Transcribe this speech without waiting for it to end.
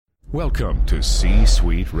Welcome to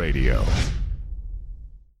C-Suite Radio.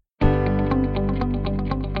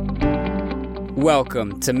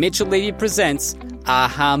 Welcome to Mitchell Levy Presents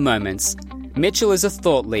Aha Moments. Mitchell is a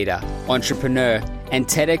thought leader, entrepreneur, and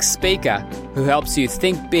TEDx speaker who helps you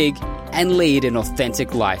think big and lead an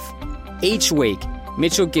authentic life. Each week,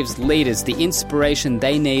 Mitchell gives leaders the inspiration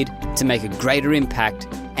they need to make a greater impact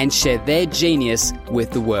and share their genius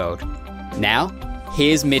with the world. Now,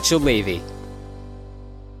 here's Mitchell Levy.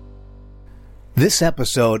 This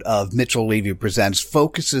episode of Mitchell Levy Presents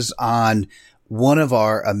focuses on one of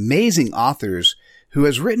our amazing authors who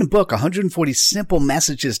has written a book, 140 Simple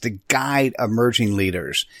Messages to Guide Emerging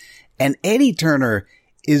Leaders. And Eddie Turner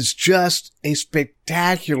is just a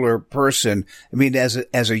spectacular person. I mean, as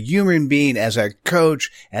a human being, as a coach,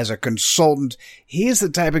 as a consultant, he's the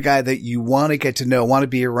type of guy that you want to get to know, want to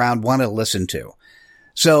be around, want to listen to.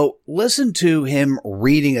 So listen to him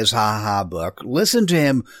reading his Ha book. Listen to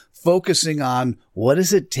him focusing on what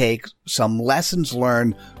does it take, some lessons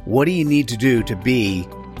learned, what do you need to do to be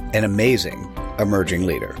an amazing emerging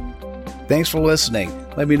leader. Thanks for listening.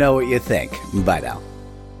 Let me know what you think. Bye now.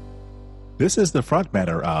 This is the front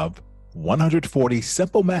matter of 140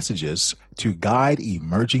 Simple Messages to Guide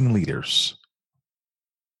Emerging Leaders.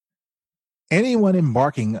 Anyone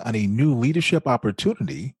embarking on a new leadership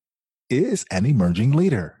opportunity is an emerging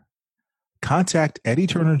leader. Contact Eddie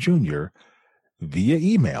Turner Jr. via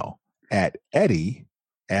email at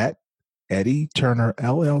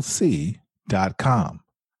eddie@eddieturnerllc.com.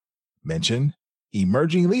 Mention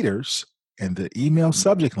Emerging Leaders in the email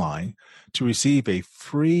subject line to receive a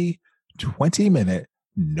free 20-minute,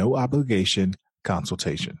 no-obligation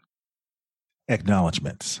consultation.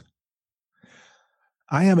 Acknowledgements.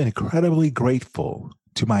 I am incredibly grateful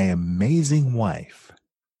to my amazing wife,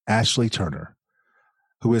 Ashley Turner,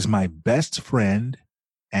 who is my best friend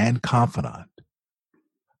and confidant.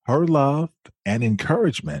 Her love and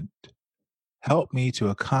encouragement help me to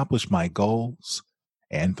accomplish my goals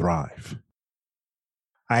and thrive.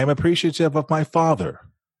 I am appreciative of my father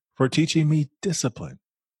for teaching me discipline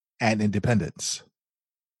and independence.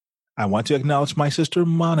 I want to acknowledge my sister,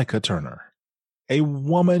 Monica Turner, a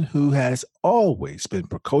woman who has always been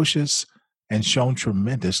precocious and shown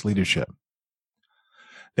tremendous leadership.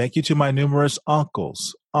 Thank you to my numerous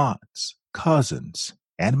uncles, aunts, cousins,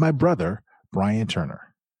 and my brother, Brian Turner.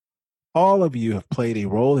 All of you have played a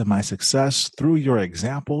role in my success through your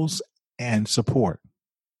examples and support.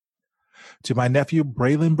 To my nephew,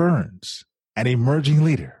 Braylon Burns, an emerging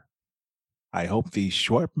leader, I hope these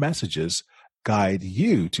short messages guide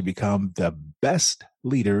you to become the best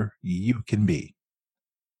leader you can be.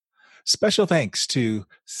 Special thanks to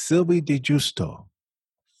Sylvie DeGiusto,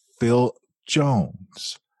 Phil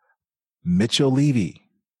Jones, Mitchell Levy,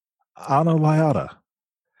 Anna Liotta,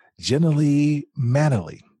 Jenna Lee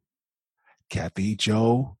Manley, Kathy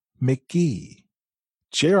Jo McGee,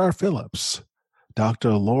 J.R. Phillips,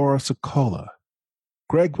 Dr. Laura Sokola,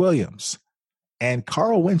 Greg Williams, and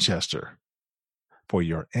Carl Winchester for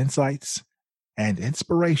your insights and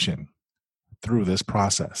inspiration through this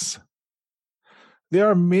process. There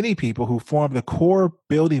are many people who form the core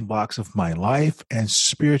building blocks of my life and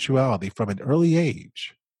spirituality from an early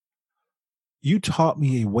age. You taught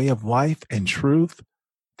me a way of life and truth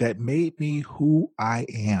that made me who I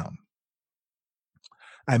am.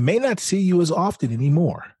 I may not see you as often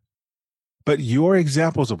anymore, but your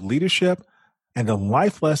examples of leadership and the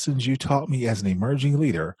life lessons you taught me as an emerging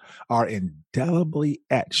leader are indelibly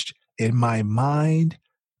etched in my mind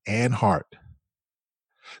and heart.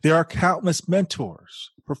 There are countless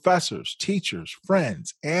mentors, professors, teachers,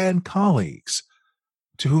 friends, and colleagues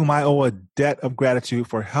to whom I owe a debt of gratitude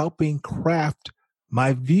for helping craft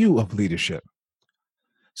my view of leadership.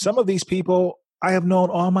 Some of these people I have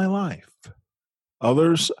known all my life.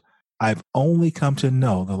 Others I've only come to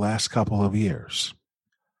know the last couple of years.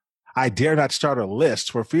 I dare not start a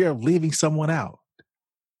list for fear of leaving someone out.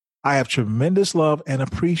 I have tremendous love and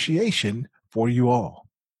appreciation for you all.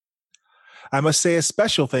 I must say a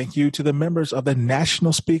special thank you to the members of the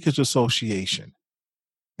National Speakers Association.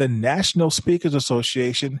 The National Speakers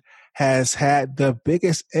Association has had the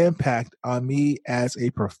biggest impact on me as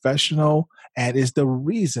a professional and is the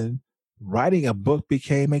reason writing a book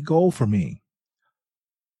became a goal for me.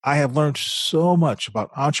 I have learned so much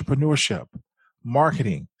about entrepreneurship,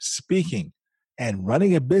 marketing, speaking, and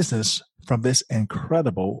running a business from this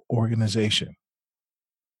incredible organization.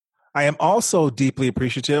 I am also deeply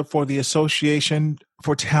appreciative for the Association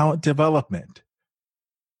for Talent Development.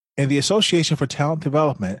 In the Association for Talent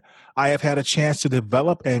Development, I have had a chance to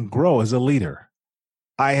develop and grow as a leader.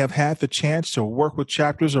 I have had the chance to work with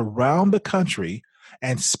chapters around the country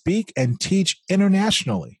and speak and teach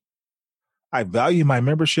internationally. I value my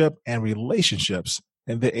membership and relationships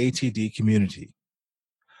in the ATD community.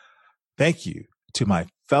 Thank you to my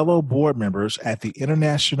fellow board members at the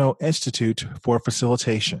International Institute for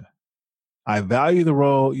Facilitation. I value the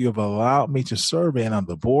role you have allowed me to serve in on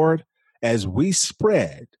the board as we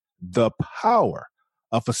spread the power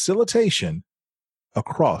of facilitation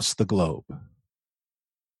across the globe.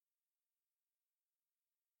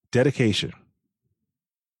 Dedication.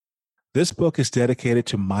 This book is dedicated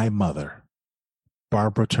to my mother,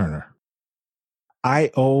 Barbara Turner.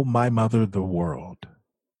 I owe my mother the world.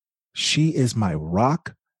 She is my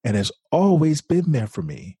rock and has always been there for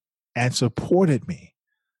me and supported me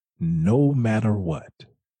no matter what.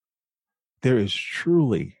 There is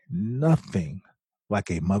truly nothing like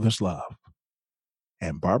a mother's love,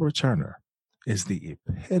 and Barbara Turner is the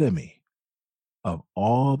epitome of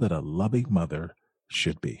all that a loving mother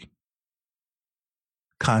should be.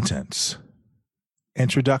 Contents.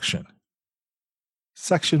 Introduction.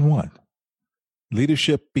 Section 1.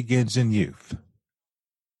 Leadership begins in youth.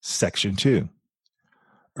 Section 2.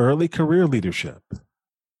 Early career leadership.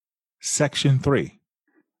 Section 3.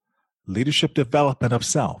 Leadership development of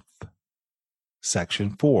self.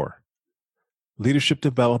 Section 4. Leadership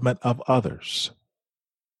development of others.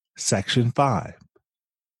 Section 5.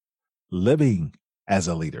 Living as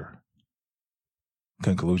a leader.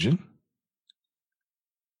 Conclusion.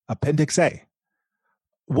 Appendix A.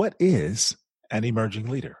 What is an emerging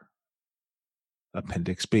leader?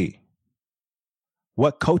 Appendix B.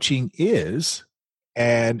 What coaching is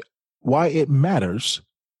and why it matters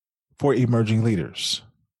for emerging leaders.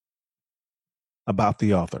 About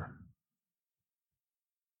the author.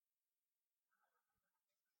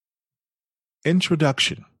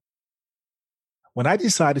 Introduction. When I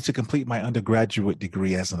decided to complete my undergraduate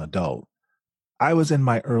degree as an adult, I was in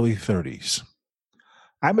my early 30s.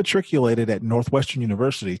 I matriculated at Northwestern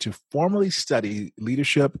University to formally study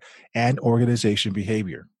leadership and organization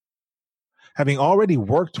behavior. Having already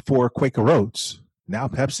worked for Quaker Oats, now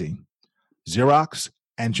Pepsi, Xerox,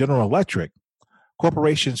 and General Electric,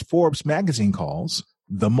 corporations Forbes magazine calls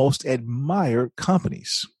the most admired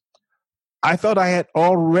companies. I thought I had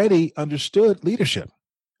already understood leadership.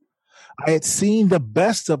 I had seen the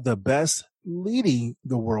best of the best leading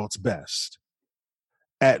the world's best.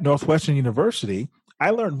 At Northwestern University, I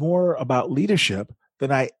learned more about leadership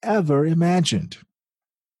than I ever imagined.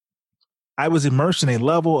 I was immersed in a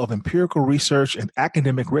level of empirical research and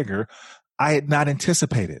academic rigor I had not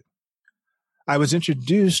anticipated. I was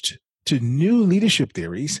introduced to new leadership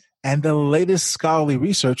theories and the latest scholarly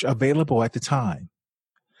research available at the time.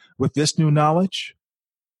 With this new knowledge,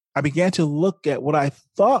 I began to look at what I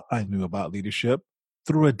thought I knew about leadership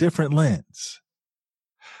through a different lens.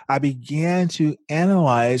 I began to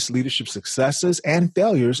analyze leadership successes and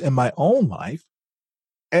failures in my own life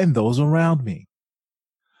and those around me.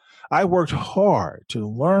 I worked hard to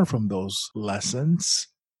learn from those lessons,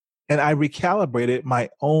 and I recalibrated my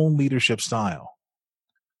own leadership style.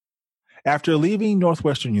 After leaving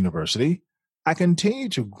Northwestern University, I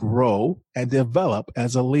continued to grow and develop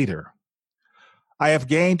as a leader. I have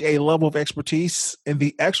gained a level of expertise in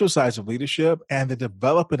the exercise of leadership and the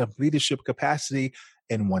development of leadership capacity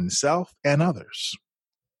in oneself and others.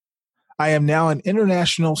 I am now an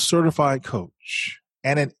international certified coach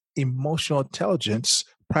and an emotional intelligence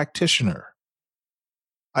practitioner.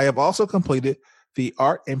 I have also completed the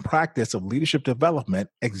Art and Practice of Leadership Development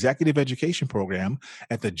Executive Education Program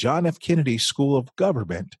at the John F. Kennedy School of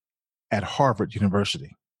Government at Harvard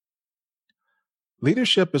University.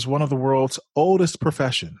 Leadership is one of the world's oldest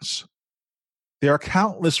professions. There are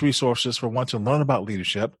countless resources for one to learn about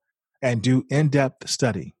leadership and do in-depth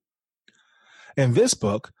study. In this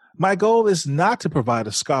book, my goal is not to provide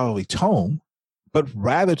a scholarly tome, but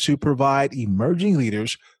rather to provide emerging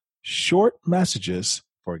leaders short messages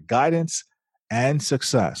for guidance and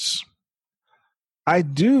success. I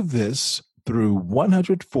do this through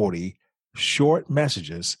 140 short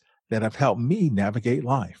messages that have helped me navigate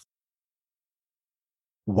life.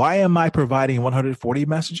 Why am I providing 140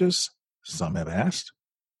 messages? Some have asked.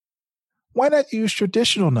 Why not use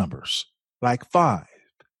traditional numbers like 5,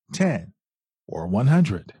 10, or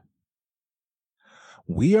 100?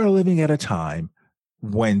 We are living at a time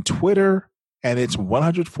when Twitter and its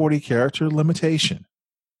 140 character limitation,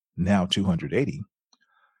 now 280,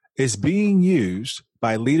 is being used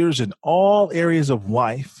by leaders in all areas of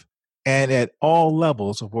life and at all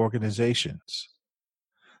levels of organizations.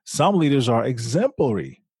 Some leaders are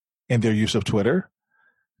exemplary in their use of Twitter,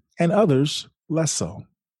 and others less so.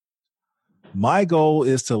 My goal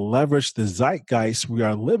is to leverage the zeitgeist we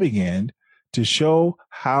are living in to show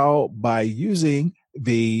how, by using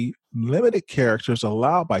the limited characters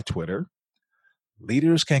allowed by Twitter,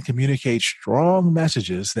 leaders can communicate strong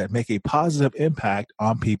messages that make a positive impact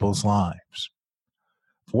on people's lives.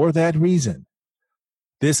 For that reason,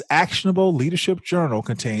 this actionable leadership journal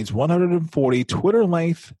contains 140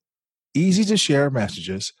 Twitter-length, easy-to-share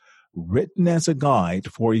messages written as a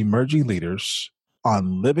guide for emerging leaders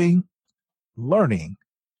on living, learning,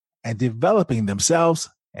 and developing themselves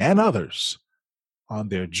and others on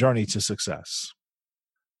their journey to success.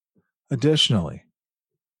 Additionally,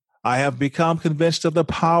 I have become convinced of the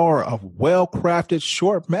power of well-crafted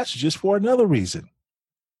short messages for another reason.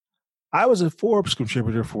 I was a Forbes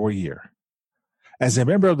contributor for a year. As a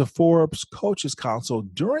member of the Forbes Coaches Council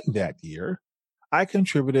during that year, I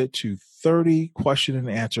contributed to 30 question and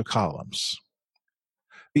answer columns.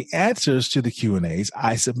 The answers to the Q&As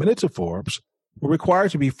I submitted to Forbes were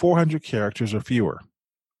required to be 400 characters or fewer.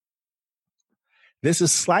 This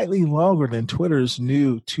is slightly longer than Twitter's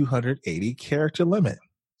new 280 character limit.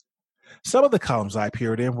 Some of the columns I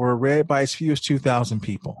appeared in were read by as few as 2,000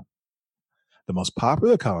 people. The most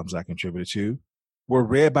popular columns I contributed to were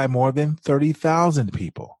read by more than 30,000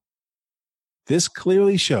 people. This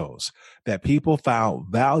clearly shows that people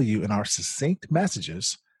found value in our succinct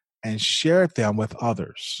messages and shared them with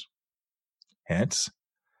others. Hence,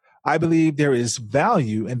 I believe there is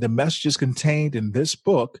value in the messages contained in this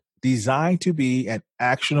book designed to be an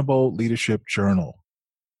actionable leadership journal.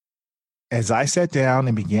 As I sat down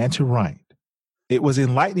and began to write, it was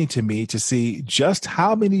enlightening to me to see just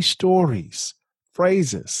how many stories,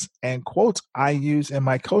 phrases, and quotes I use in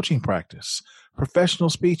my coaching practice,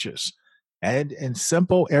 professional speeches, and in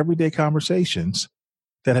simple everyday conversations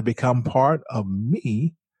that have become part of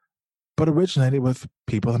me, but originated with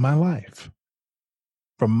people in my life.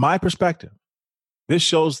 From my perspective, this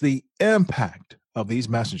shows the impact of these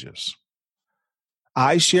messages.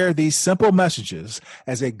 I share these simple messages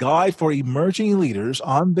as a guide for emerging leaders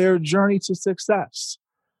on their journey to success,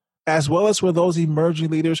 as well as for those emerging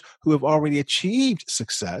leaders who have already achieved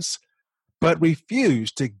success, but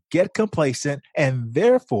refuse to get complacent and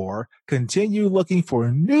therefore continue looking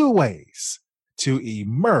for new ways to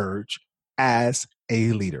emerge as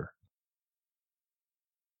a leader.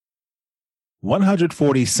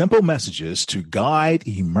 140 Simple Messages to Guide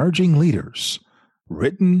Emerging Leaders,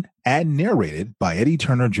 written and narrated by Eddie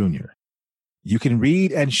Turner Jr. You can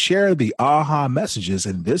read and share the AHA messages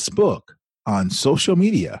in this book on social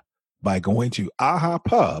media by going to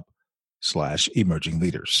ahapub/emerging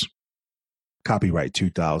leaders. Copyright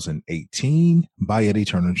 2018 by Eddie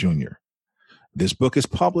Turner Jr. This book is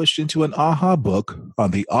published into an AHA book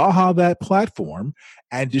on the AHA That platform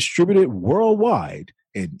and distributed worldwide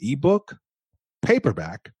in ebook,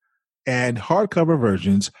 paperback, and hardcover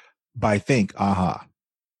versions by Think AHA.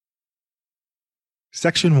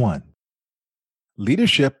 Section 1.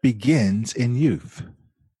 Leadership begins in youth.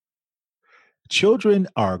 Children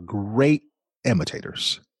are great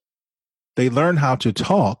imitators. They learn how to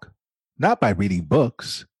talk not by reading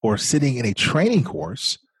books or sitting in a training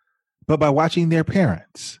course, but by watching their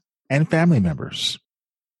parents and family members.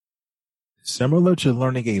 Similar to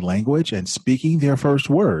learning a language and speaking their first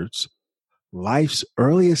words, life's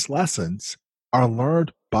earliest lessons are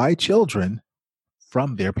learned by children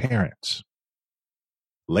from their parents.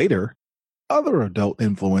 Later, other adult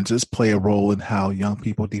influences play a role in how young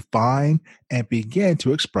people define and begin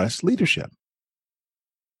to express leadership.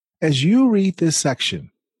 As you read this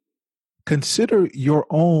section, consider your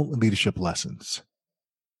own leadership lessons.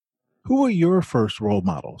 Who are your first role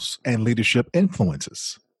models and leadership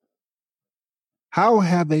influences? How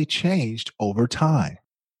have they changed over time?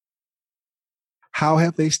 How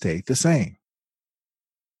have they stayed the same?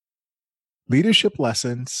 Leadership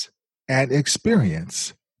lessons and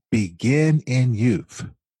experience begin in youth.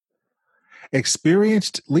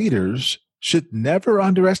 Experienced leaders should never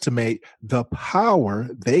underestimate the power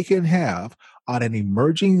they can have on an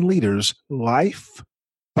emerging leader's life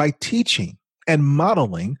by teaching and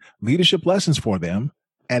modeling leadership lessons for them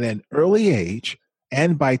at an early age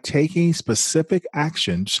and by taking specific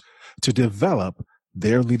actions to develop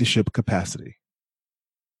their leadership capacity.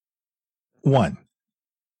 1.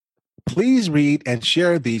 Please read and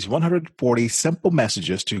share these 140 simple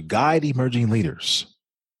messages to guide emerging leaders.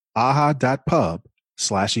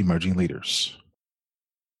 aha.pub/emerging leaders.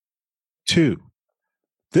 2.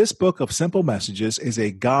 This book of simple messages is a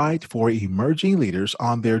guide for emerging leaders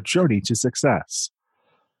on their journey to success.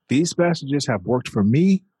 These messages have worked for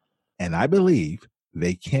me, and I believe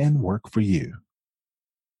they can work for you.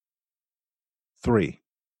 3.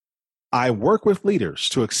 I work with leaders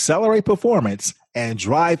to accelerate performance and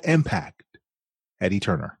drive impact. Eddie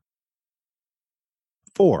Turner.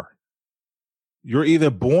 4. You're either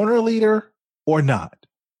born a leader or not.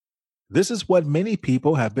 This is what many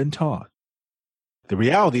people have been taught. The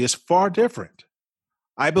reality is far different.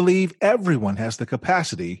 I believe everyone has the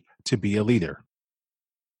capacity to be a leader.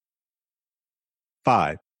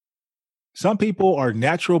 5. Some people are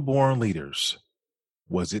natural-born leaders.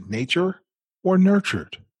 Was it nature or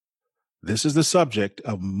nurtured? This is the subject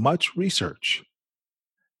of much research.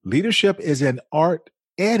 Leadership is an art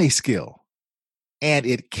and a skill, and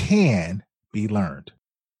it can be learned.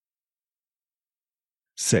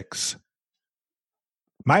 6.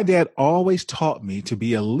 My dad always taught me to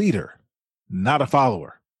be a leader, not a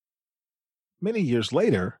follower. Many years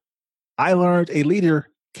later, I learned a leader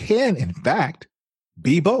can, in fact,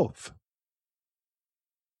 be both.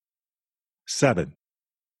 7.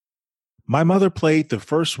 My mother played the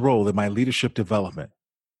first role in my leadership development.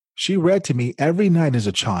 She read to me every night as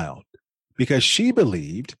a child because she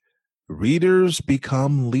believed readers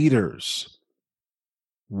become leaders.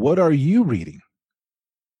 What are you reading?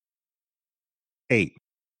 8.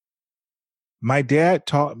 My dad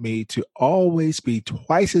taught me to always be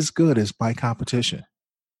twice as good as my competition.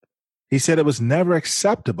 He said it was never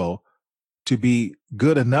acceptable to be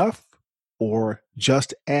good enough or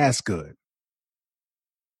just as good.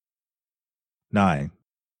 9.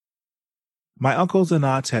 My uncles and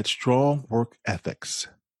aunts had strong work ethics.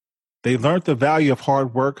 They learned the value of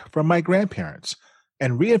hard work from my grandparents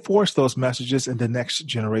and reinforced those messages in the next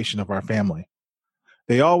generation of our family.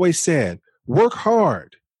 They always said, work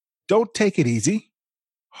hard. Don't take it easy.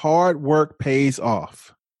 Hard work pays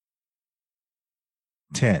off.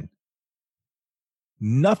 10.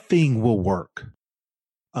 Nothing will work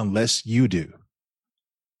unless you do.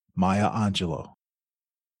 Maya Angelou.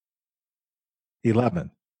 11.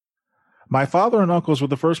 My father and uncles were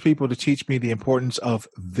the first people to teach me the importance of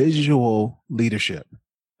visual leadership.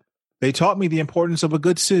 They taught me the importance of a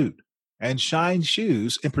good suit and shined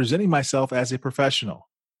shoes in presenting myself as a professional.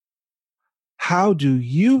 How do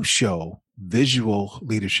you show visual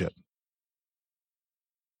leadership?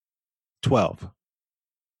 12.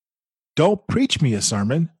 Don't preach me a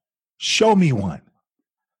sermon, show me one.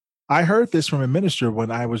 I heard this from a minister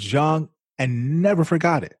when I was young and never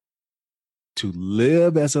forgot it. To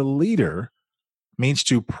live as a leader means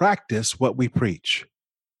to practice what we preach.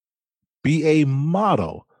 Be a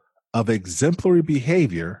model of exemplary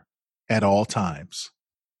behavior at all times.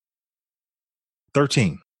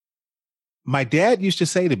 13. My dad used to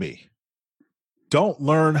say to me, don't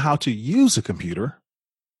learn how to use a computer,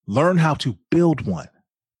 learn how to build one.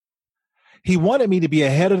 He wanted me to be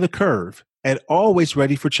ahead of the curve and always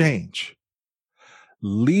ready for change.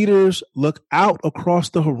 Leaders look out across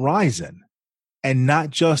the horizon and not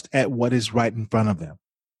just at what is right in front of them.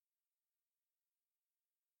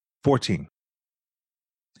 14.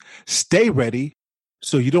 Stay ready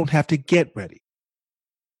so you don't have to get ready.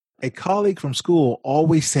 A colleague from school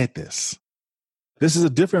always said this. This is a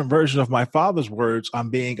different version of my father's words on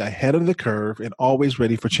being ahead of the curve and always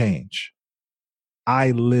ready for change.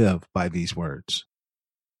 I live by these words.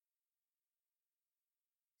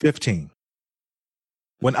 15.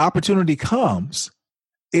 When opportunity comes,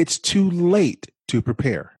 it's too late to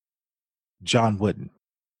prepare. John Wooden.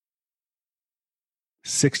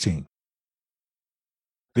 16.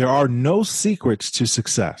 There are no secrets to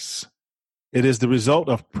success. It is the result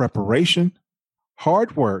of preparation,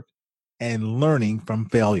 hard work, and learning from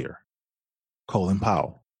failure. Colin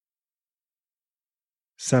Powell.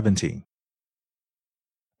 17.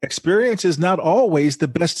 Experience is not always the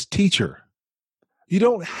best teacher. You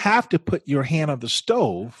don't have to put your hand on the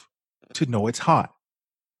stove to know it's hot.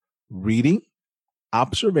 Reading,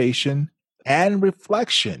 observation, and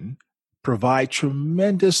reflection provide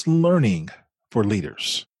tremendous learning for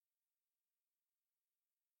leaders.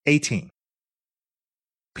 18.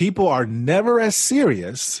 People are never as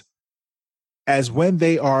serious as when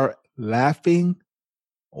they are laughing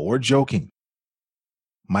or joking.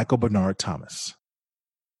 Michael Bernard Thomas.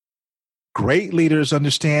 Great leaders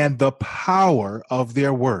understand the power of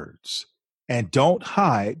their words and don't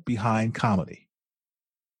hide behind comedy.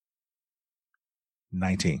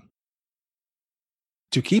 19.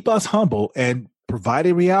 To keep us humble and provide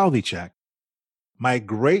a reality check, my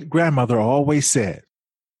great-grandmother always said,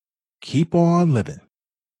 keep on living.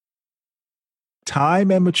 Time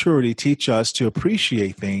and maturity teach us to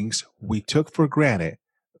appreciate things we took for granted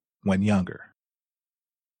when younger.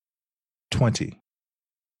 20.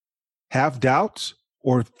 Have doubts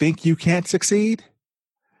or think you can't succeed?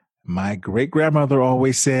 My great-grandmother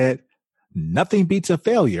always said, nothing beats a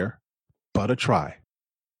failure but a try.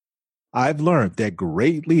 I've learned that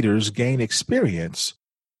great leaders gain experience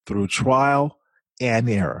through trial and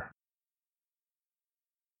error.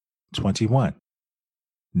 21.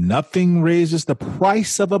 Nothing raises the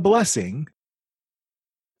price of a blessing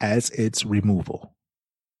as its removal.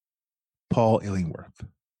 Paul Illingworth.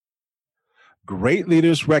 Great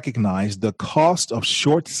leaders recognize the cost of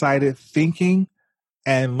short-sighted thinking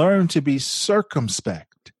and learn to be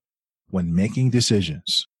circumspect when making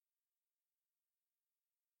decisions.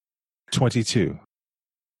 22.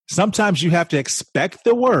 Sometimes you have to expect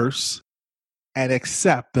the worst and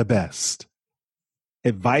accept the best.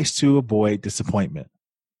 Advice to avoid disappointment.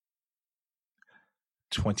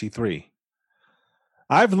 23.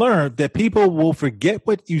 I've learned that people will forget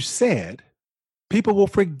what you said, people will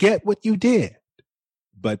forget what you did,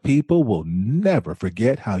 but people will never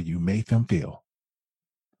forget how you made them feel.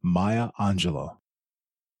 Maya Angelou.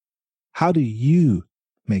 How do you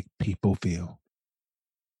make people feel?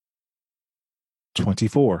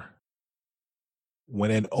 24.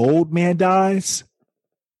 When an old man dies,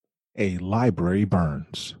 a library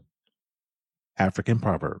burns. African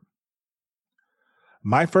proverb.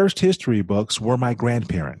 My first history books were my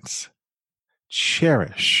grandparents.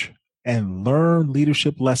 Cherish and learn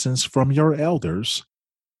leadership lessons from your elders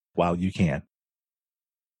while you can.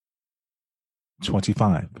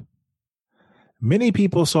 25. Many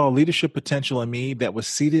people saw leadership potential in me that was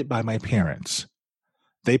seeded by my parents.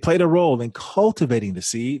 They played a role in cultivating the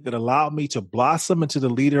seed that allowed me to blossom into the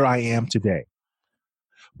leader I am today.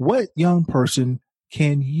 What young person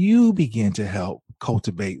can you begin to help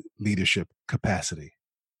cultivate leadership capacity?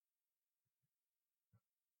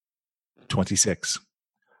 26.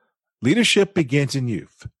 Leadership begins in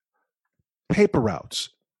youth. Paper routes,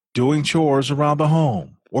 doing chores around the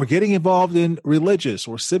home, or getting involved in religious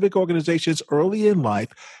or civic organizations early in life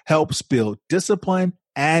helps build discipline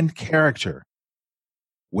and character,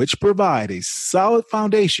 which provide a solid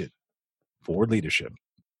foundation for leadership.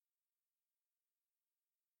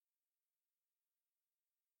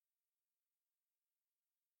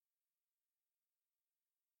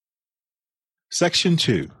 Section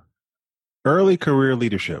 2. Early career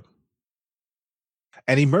leadership.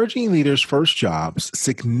 An emerging leader's first jobs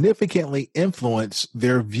significantly influence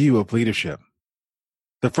their view of leadership.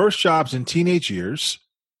 The first jobs in teenage years,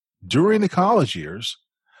 during the college years,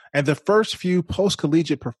 and the first few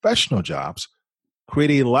post-collegiate professional jobs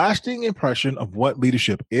create a lasting impression of what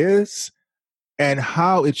leadership is and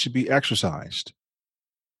how it should be exercised.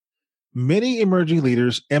 Many emerging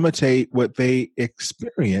leaders imitate what they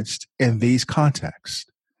experienced in these contexts,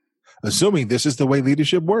 assuming this is the way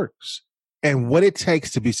leadership works and what it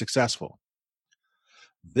takes to be successful.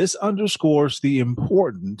 This underscores the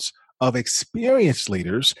importance of experienced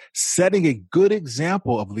leaders setting a good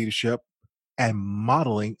example of leadership and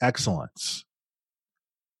modeling excellence.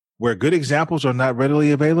 Where good examples are not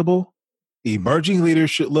readily available, emerging leaders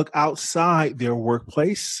should look outside their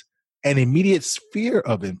workplace and immediate sphere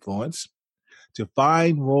of influence to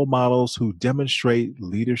find role models who demonstrate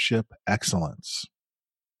leadership excellence.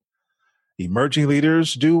 Emerging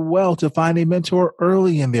leaders do well to find a mentor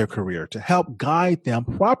early in their career to help guide them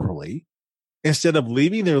properly instead of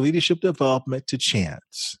leaving their leadership development to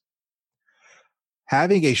chance.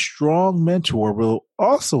 Having a strong mentor will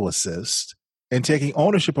also assist in taking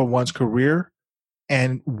ownership of one's career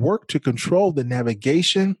and work to control the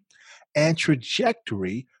navigation and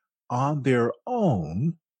trajectory on their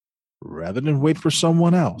own rather than wait for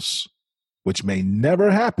someone else, which may never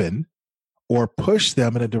happen, or push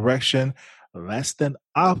them in a direction less than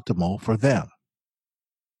optimal for them.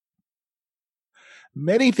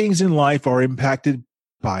 Many things in life are impacted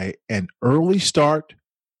by an early start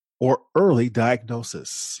or early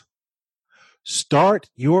diagnosis. Start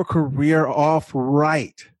your career off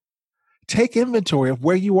right. Take inventory of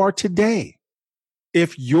where you are today.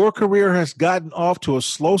 If your career has gotten off to a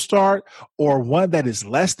slow start or one that is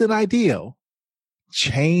less than ideal,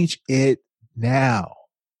 change it now.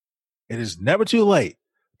 It is never too late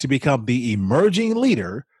to become the emerging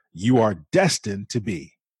leader you are destined to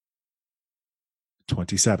be.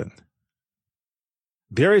 27.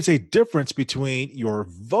 There is a difference between your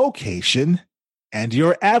vocation and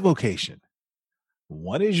your avocation.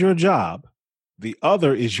 One is your job, the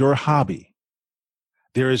other is your hobby.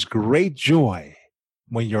 There is great joy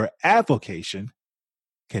when your avocation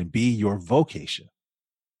can be your vocation.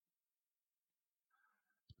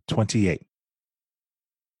 28.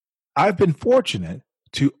 I've been fortunate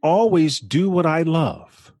to always do what I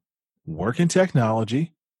love, work in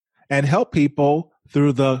technology, and help people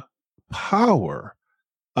through the power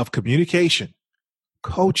of communication,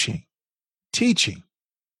 coaching, teaching,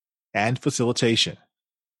 and facilitation.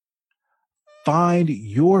 Find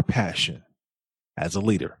your passion as a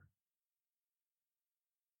leader.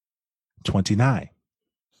 29.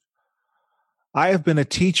 I have been a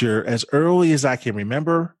teacher as early as I can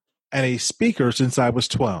remember and a speaker since I was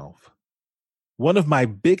 12. One of my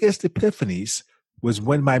biggest epiphanies was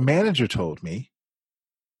when my manager told me,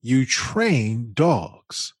 "You train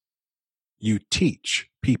dogs. You teach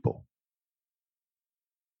people."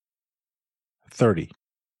 30.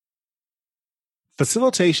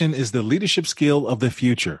 Facilitation is the leadership skill of the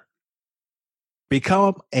future.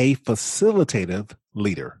 Become a facilitative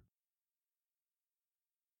leader.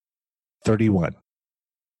 31.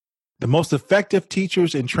 The most effective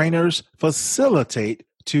teachers and trainers facilitate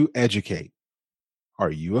to educate.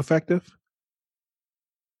 Are you effective?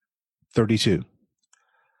 32.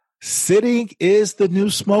 Sitting is the new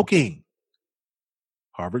smoking.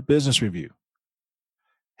 Harvard Business Review.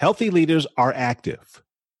 Healthy leaders are active.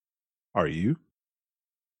 Are you?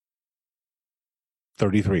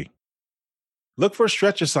 33. Look for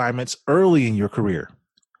stretch assignments early in your career.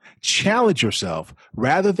 Challenge yourself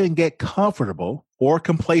rather than get comfortable or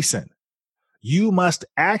complacent. You must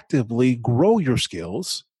actively grow your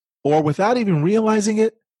skills, or without even realizing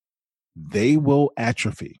it, they will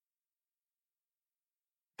atrophy.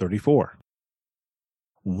 34.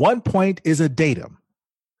 1 point is a datum.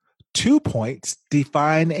 2 points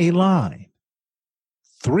define a line.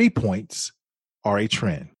 3 points are a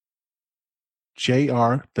trend.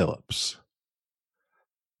 J.R. Phillips.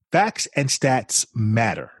 Facts and stats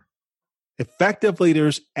matter. Effective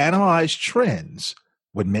leaders analyze trends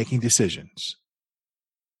when making decisions.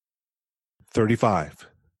 35.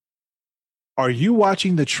 Are you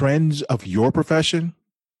watching the trends of your profession?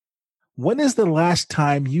 When is the last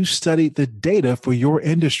time you studied the data for your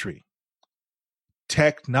industry?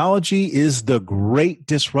 Technology is the great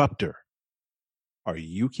disruptor. Are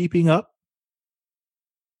you keeping up?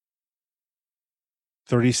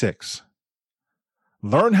 36.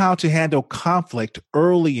 Learn how to handle conflict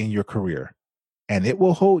early in your career, and it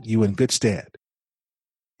will hold you in good stead.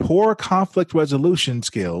 Poor conflict resolution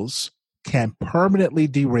skills can permanently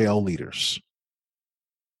derail leaders.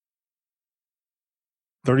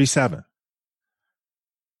 37.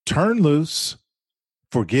 Turn loose,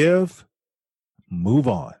 forgive, move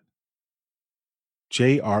on.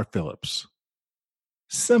 J.R. Phillips.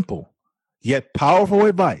 Simple, yet powerful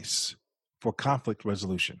advice for conflict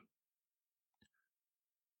resolution.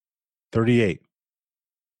 38.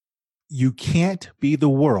 You can't be the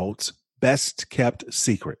world's best kept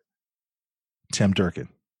secret. Tim Durkin.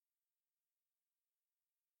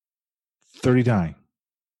 39.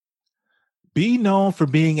 Be known for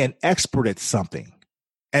being an expert at something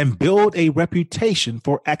and build a reputation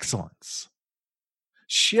for excellence.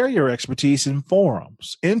 Share your expertise in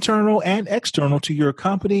forums, internal and external to your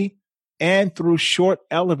company, and through short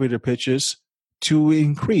elevator pitches to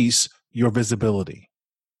increase your visibility.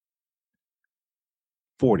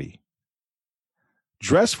 40.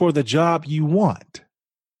 Dress for the job you want,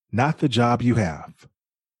 not the job you have.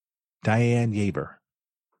 Diane Yeaver.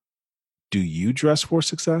 Do you dress for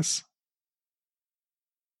success?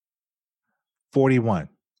 41.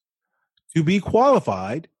 To be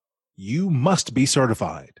qualified, you must be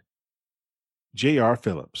certified. J.R.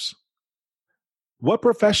 Phillips. What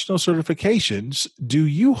professional certifications do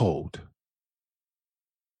you hold?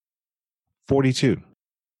 42.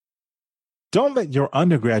 Don't let your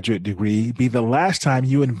undergraduate degree be the last time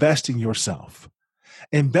you invest in yourself.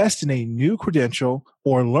 Invest in a new credential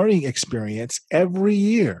or learning experience every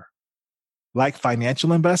year. Like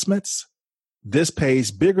financial investments, this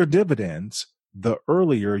pays bigger dividends the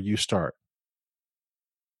earlier you start.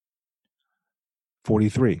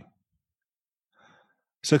 43.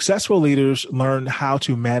 Successful leaders learn how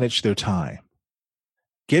to manage their time.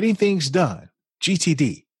 Getting Things Done,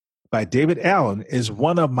 GTD, by David Allen is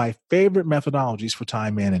one of my favorite methodologies for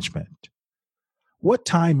time management. What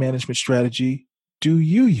time management strategy do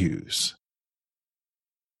you use?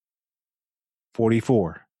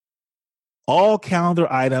 44. All calendar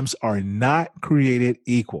items are not created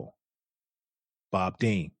equal. Bob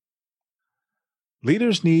Dean.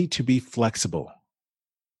 Leaders need to be flexible.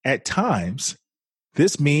 At times,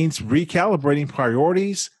 this means recalibrating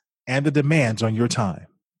priorities and the demands on your time.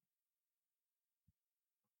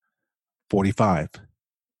 45.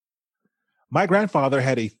 My grandfather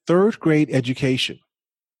had a third-grade education,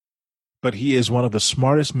 but he is one of the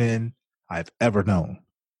smartest men I've ever known.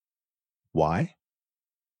 Why?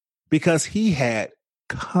 Because he had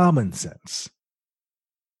common sense.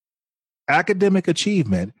 Academic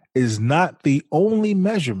achievement is not the only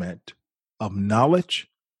measurement of knowledge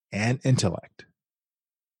and intellect.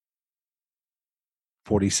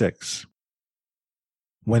 46.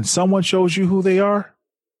 When someone shows you who they are,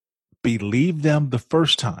 believe them the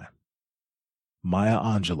first time. Maya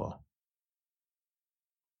Angelou.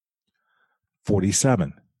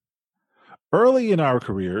 47. Early in our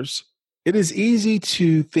careers, it is easy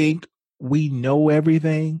to think we know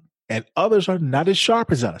everything and others are not as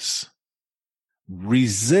sharp as us.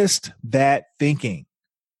 Resist that thinking.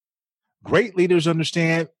 Great leaders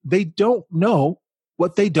understand they don't know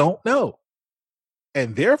what they don't know,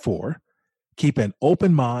 and therefore keep an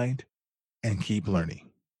open mind and keep learning.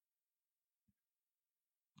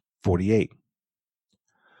 48.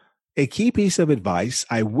 A key piece of advice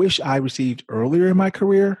I wish I received earlier in my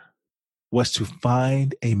career was to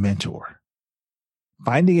find a mentor.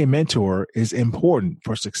 Finding a mentor is important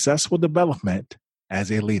for successful development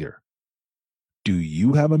as a leader. Do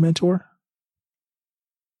you have a mentor?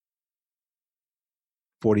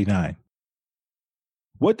 49.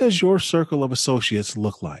 What does your circle of associates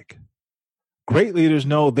look like? Great leaders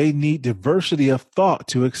know they need diversity of thought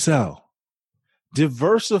to excel.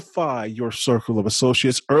 Diversify your circle of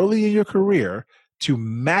associates early in your career to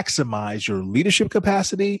maximize your leadership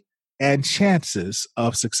capacity and chances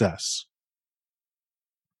of success.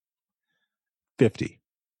 50.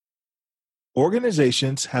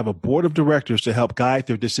 Organizations have a board of directors to help guide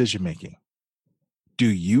their decision making. Do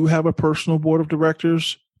you have a personal board of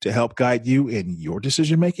directors to help guide you in your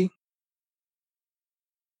decision making?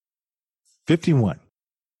 51.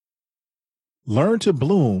 Learn to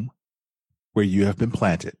bloom where you have been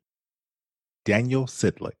planted. Daniel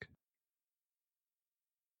Sidlick.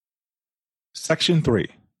 Section 3.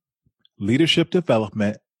 Leadership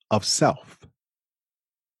Development of Self.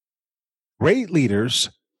 Great leaders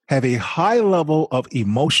have a high level of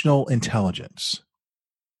emotional intelligence.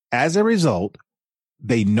 As a result,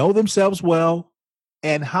 they know themselves well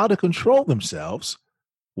and how to control themselves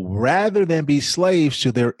rather than be slaves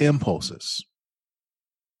to their impulses.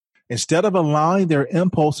 Instead of allowing their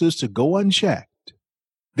impulses to go unchecked,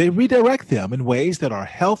 they redirect them in ways that are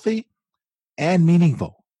healthy and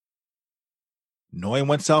meaningful. Knowing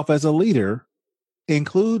oneself as a leader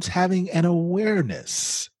includes having an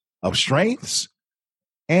awareness of strengths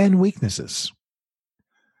and weaknesses.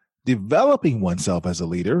 Developing oneself as a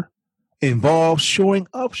leader involves showing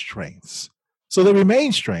up strengths so they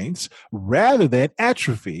remain strengths rather than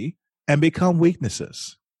atrophy and become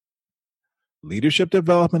weaknesses. Leadership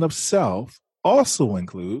development of self also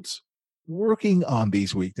includes working on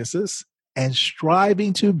these weaknesses and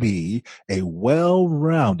striving to be a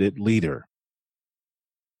well-rounded leader.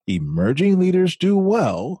 Emerging leaders do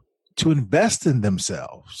well to invest in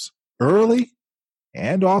themselves early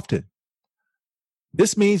and often.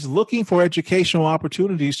 This means looking for educational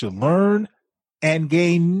opportunities to learn and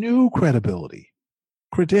gain new credibility,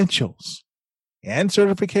 credentials, and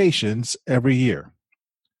certifications every year.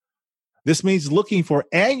 This means looking for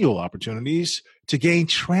annual opportunities to gain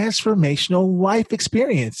transformational life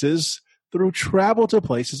experiences through travel to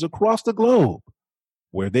places across the globe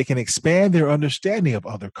where they can expand their understanding of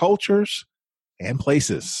other cultures and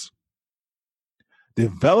places.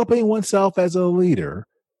 Developing oneself as a leader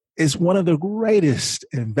is one of the greatest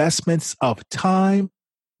investments of time,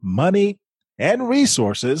 money, and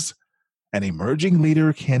resources an emerging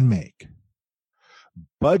leader can make.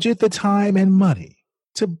 Budget the time and money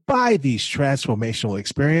to buy these transformational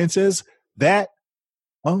experiences that,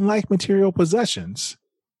 unlike material possessions,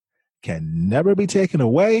 can never be taken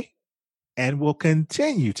away and will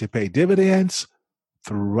continue to pay dividends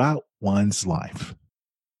throughout one's life.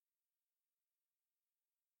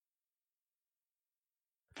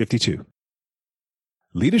 52.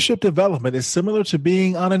 Leadership development is similar to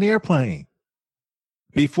being on an airplane.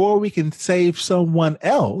 Before we can save someone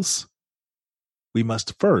else, we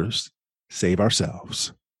must first save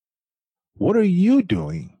ourselves. What are you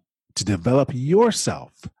doing to develop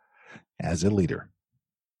yourself as a leader?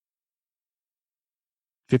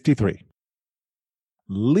 53.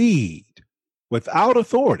 Lead without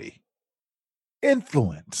authority.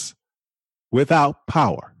 Influence without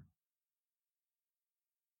power.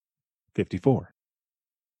 54.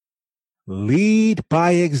 Lead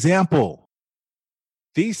by example.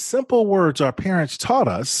 These simple words our parents taught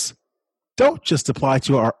us don't just apply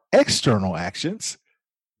to our external actions,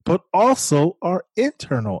 but also our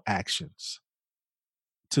internal actions.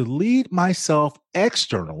 To lead myself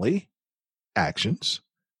externally, actions,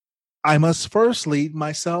 I must first lead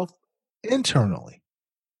myself internally,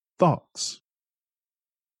 thoughts.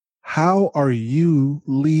 How are you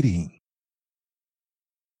leading?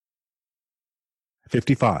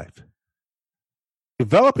 55.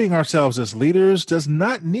 Developing ourselves as leaders does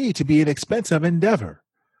not need to be an expensive endeavor.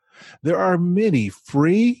 There are many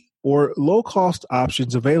free or low-cost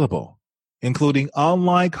options available, including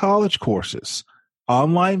online college courses,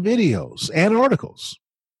 online videos, and articles.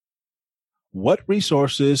 What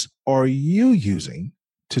resources are you using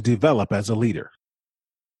to develop as a leader.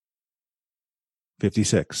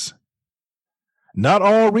 56. Not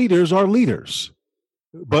all readers are leaders,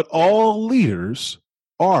 but all leaders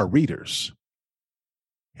are readers.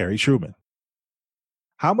 Harry Truman.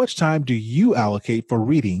 How much time do you allocate for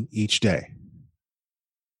reading each day?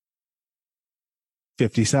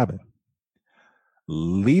 57.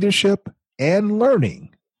 Leadership and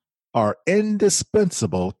learning are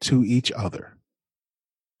indispensable to each other.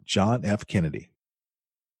 John F. Kennedy.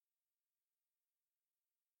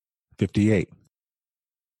 58.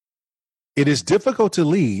 It is difficult to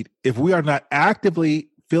lead if we are not actively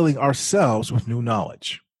filling ourselves with new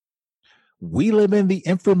knowledge. We live in the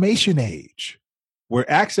information age, where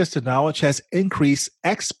access to knowledge has increased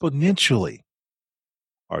exponentially.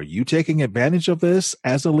 Are you taking advantage of this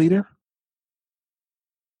as a leader?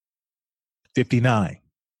 59.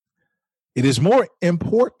 It is more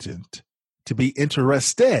important to be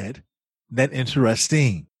interested than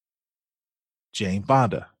interesting. Jane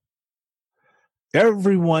Fonda.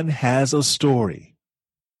 Everyone has a story.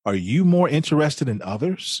 Are you more interested in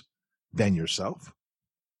others than yourself?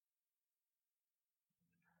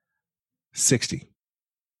 60.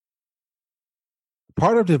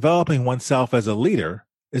 Part of developing oneself as a leader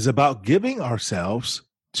is about giving ourselves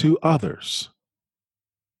to others.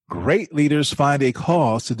 Great leaders find a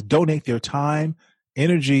cause to donate their time,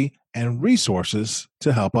 energy, and resources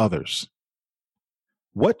to help others.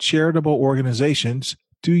 What charitable organizations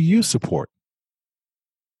do you support?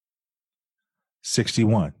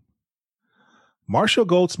 61. Marshall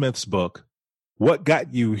Goldsmith's book, What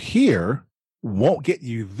Got You Here Won't Get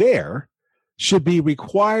You There, should be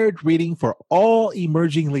required reading for all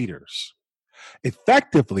emerging leaders.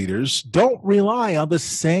 Effective leaders don't rely on the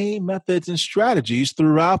same methods and strategies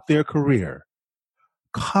throughout their career.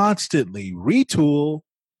 Constantly retool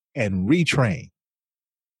and retrain.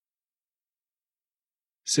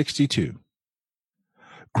 62.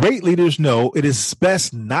 Great leaders know it is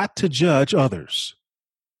best not to judge others.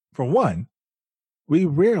 For one, we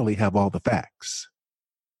rarely have all the facts.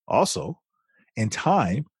 Also, in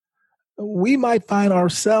time, we might find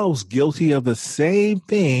ourselves guilty of the same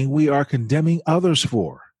thing we are condemning others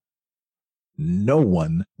for. No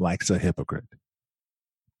one likes a hypocrite.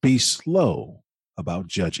 Be slow about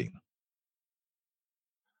judging.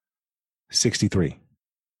 63.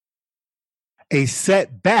 A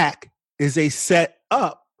setback is a set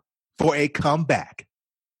up for a comeback.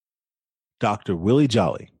 Dr. Willie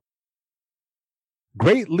Jolly.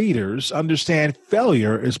 Great leaders understand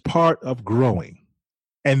failure is part of growing,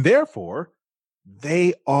 and therefore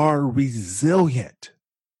they are resilient.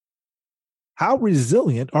 How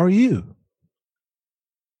resilient are you?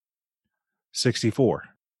 64.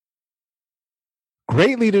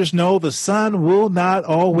 Great leaders know the sun will not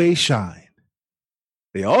always shine.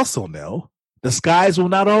 They also know the skies will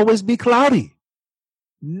not always be cloudy.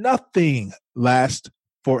 Nothing lasts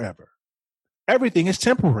forever. Everything is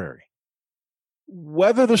temporary.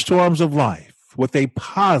 Weather the storms of life with a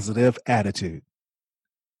positive attitude.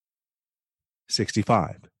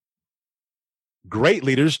 65. Great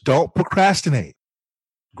leaders don't procrastinate.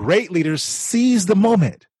 Great leaders seize the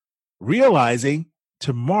moment, realizing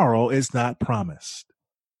tomorrow is not promised.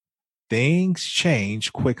 Things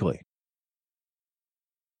change quickly.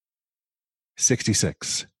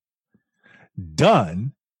 66.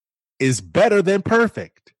 Done is better than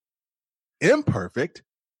perfect. Imperfect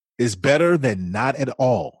is better than not at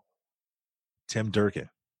all. Tim Durkin.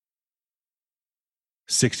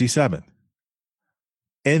 67.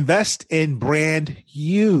 Invest in brand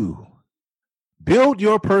you. Build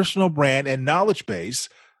your personal brand and knowledge base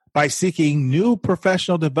by seeking new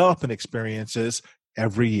professional development experiences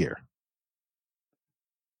every year.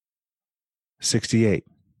 68.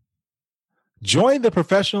 Join the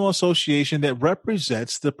professional association that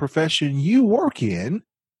represents the profession you work in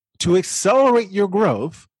to accelerate your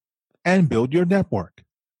growth and build your network.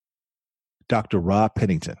 Dr. Rob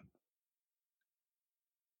Pennington.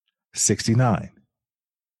 69.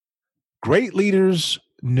 Great leaders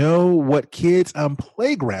know what kids on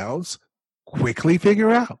playgrounds quickly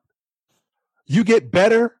figure out. You get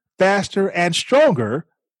better, faster, and stronger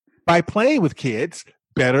by playing with kids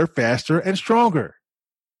better, faster, and stronger.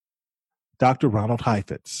 Dr. Ronald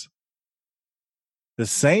Heifetz. The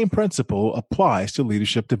same principle applies to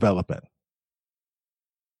leadership development.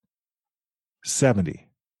 70.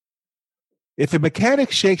 If a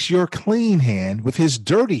mechanic shakes your clean hand with his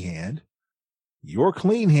dirty hand, your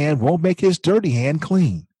clean hand won't make his dirty hand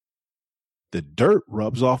clean. The dirt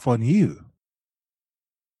rubs off on you.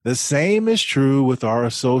 The same is true with our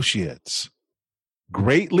associates.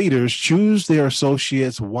 Great leaders choose their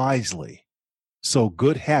associates wisely, so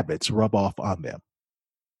good habits rub off on them.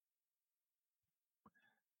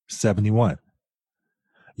 71.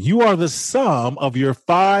 You are the sum of your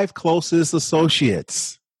 5 closest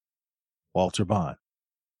associates. Walter Bond.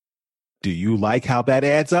 Do you like how that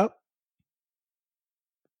adds up?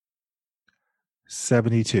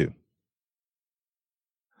 72.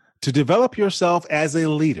 To develop yourself as a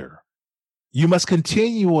leader, you must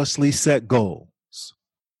continuously set goals.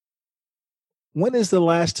 When is the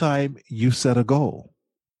last time you set a goal?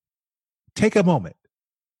 Take a moment.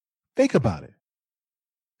 Think about it.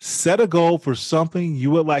 Set a goal for something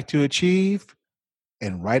you would like to achieve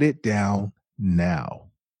and write it down now.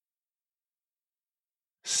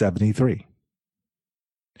 73.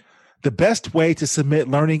 The best way to submit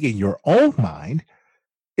learning in your own mind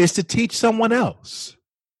is to teach someone else.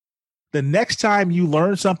 The next time you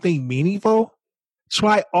learn something meaningful,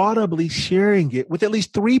 try audibly sharing it with at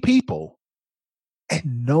least 3 people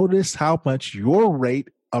and notice how much your rate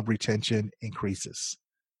of retention increases.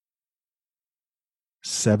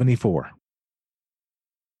 74.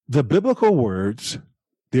 The biblical words,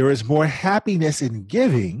 there is more happiness in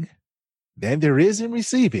giving than there is in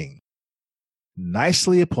receiving,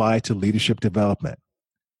 nicely apply to leadership development.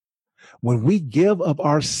 When we give of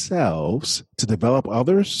ourselves to develop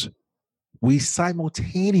others, we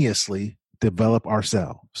simultaneously develop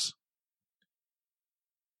ourselves.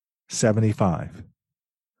 75.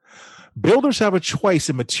 Builders have a choice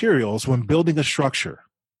in materials when building a structure.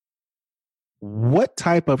 What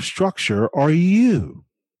type of structure are you?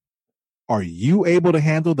 Are you able to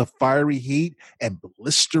handle the fiery heat and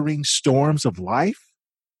blistering storms of life?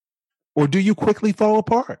 Or do you quickly fall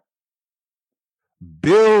apart?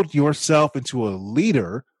 Build yourself into a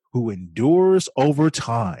leader who endures over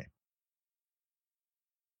time.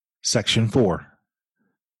 Section 4.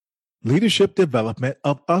 Leadership development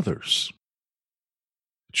of others.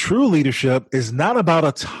 True leadership is not about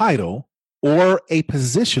a title or a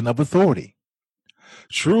position of authority.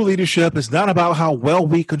 True leadership is not about how well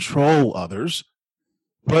we control others,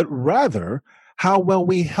 but rather how well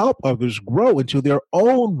we help others grow into their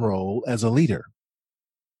own role as a leader.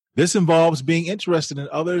 This involves being interested in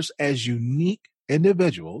others as unique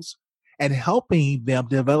individuals and helping them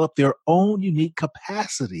develop their own unique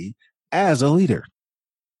capacity as a leader.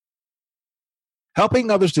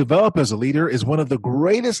 Helping others develop as a leader is one of the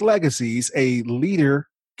greatest legacies a leader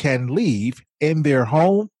can leave in their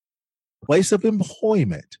home, place of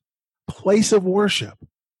employment, place of worship,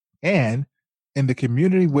 and in the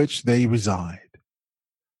community in which they reside.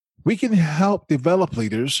 We can help develop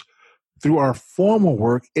leaders through our formal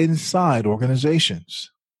work inside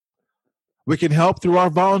organizations. We can help through our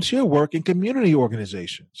volunteer work in community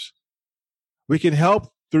organizations. We can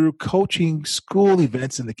help through coaching school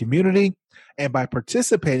events in the community and by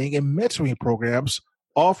participating in mentoring programs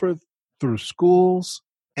offered through schools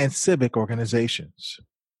and civic organizations.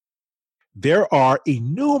 There are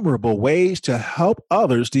innumerable ways to help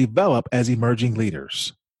others develop as emerging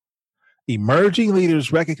leaders. Emerging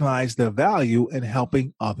leaders recognize the value in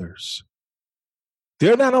helping others.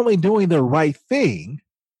 They're not only doing the right thing,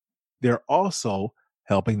 they're also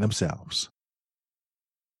helping themselves.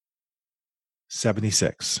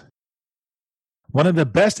 76. One of the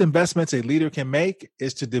best investments a leader can make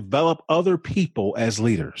is to develop other people as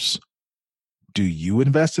leaders. Do you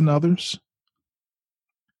invest in others?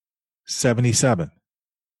 77.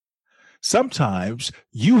 Sometimes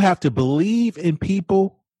you have to believe in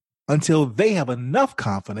people until they have enough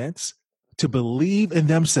confidence to believe in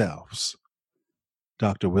themselves.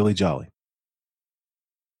 Dr. Willie Jolly.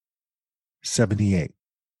 78.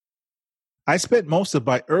 I spent most of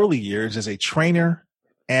my early years as a trainer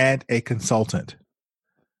and a consultant.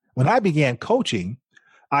 When I began coaching,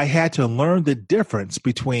 I had to learn the difference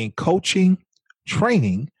between coaching,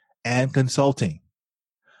 training, and consulting.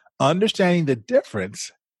 Understanding the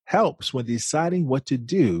difference helps when deciding what to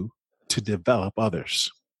do to develop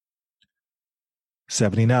others.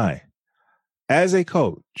 79. As a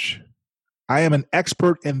coach, I am an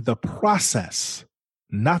expert in the process,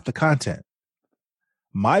 not the content.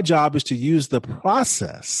 My job is to use the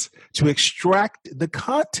process to extract the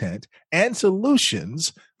content and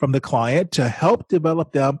solutions from the client to help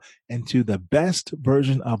develop them into the best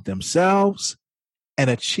version of themselves and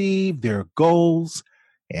achieve their goals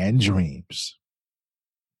and dreams.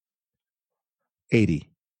 80.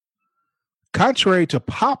 Contrary to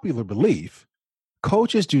popular belief,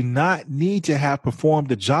 coaches do not need to have performed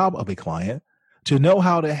the job of a client to know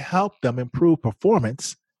how to help them improve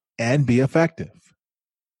performance and be effective.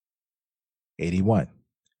 81.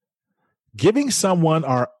 Giving someone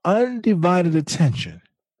our undivided attention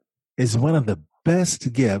is one of the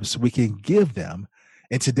best gifts we can give them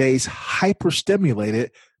in today's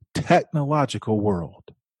hyper-stimulated technological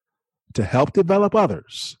world. To help develop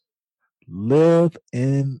others, Live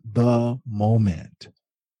in the moment.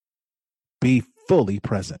 Be fully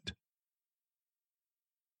present.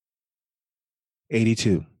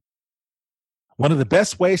 82. One of the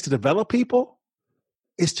best ways to develop people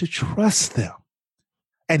is to trust them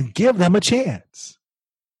and give them a chance.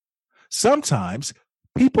 Sometimes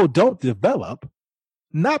people don't develop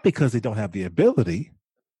not because they don't have the ability,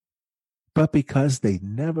 but because they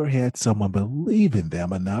never had someone believe in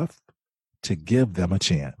them enough to give them a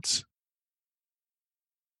chance.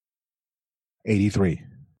 83.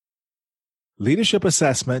 Leadership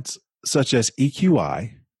assessments such as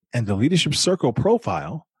EQI and the Leadership Circle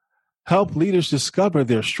profile help leaders discover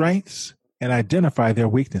their strengths and identify their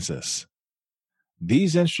weaknesses.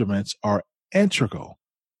 These instruments are integral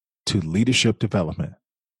to leadership development.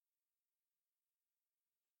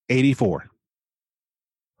 84.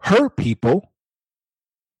 Hurt people.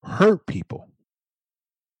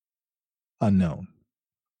 Unknown.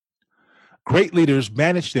 Great leaders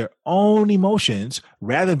manage their own emotions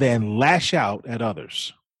rather than lash out at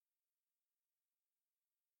others.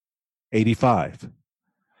 85.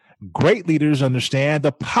 Great leaders understand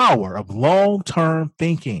the power of long-term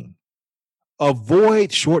thinking.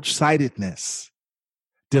 Avoid short-sightedness.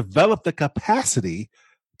 Develop the capacity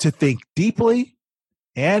to think deeply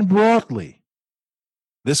and broadly.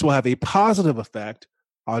 This will have a positive effect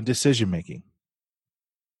on decision-making.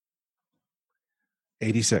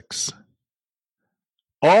 86.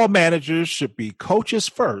 All managers should be coaches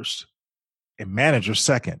first and managers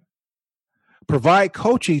second. Provide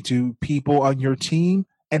coaching to people on your team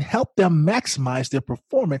and help them maximize their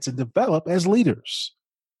performance and develop as leaders.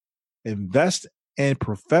 Invest in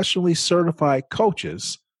professionally certified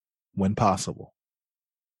coaches when possible.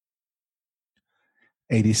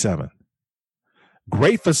 87.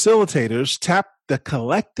 Great facilitators tap the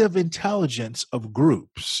collective intelligence of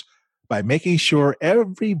groups by making sure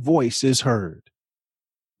every voice is heard.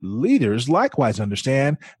 Leaders likewise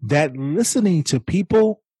understand that listening to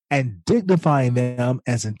people and dignifying them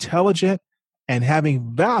as intelligent and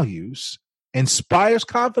having values inspires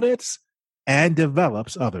confidence and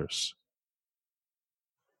develops others.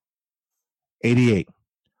 88.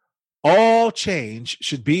 All change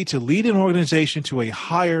should be to lead an organization to a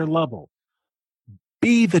higher level.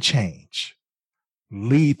 Be the change.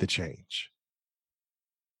 Lead the change.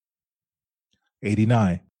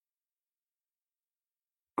 89.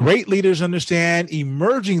 Great leaders understand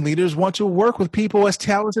emerging leaders want to work with people as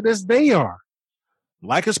talented as they are.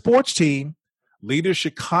 Like a sports team, leaders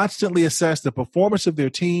should constantly assess the performance of their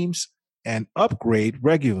teams and upgrade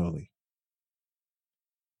regularly.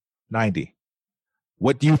 90.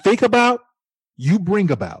 What do you think about? You bring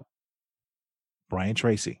about. Brian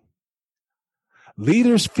Tracy.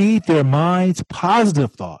 Leaders feed their minds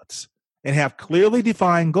positive thoughts and have clearly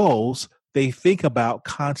defined goals they think about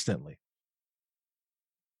constantly.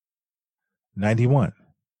 91.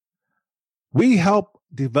 We help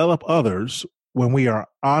develop others when we are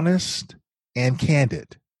honest and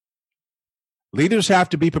candid. Leaders have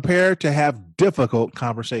to be prepared to have difficult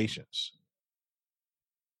conversations.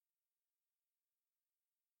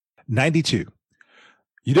 92.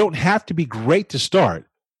 You don't have to be great to start,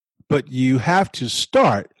 but you have to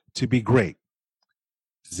start to be great.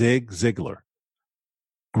 Zig Ziglar.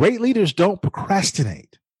 Great leaders don't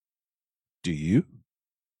procrastinate. Do you?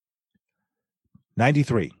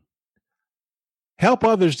 93. Help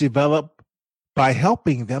others develop by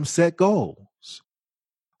helping them set goals.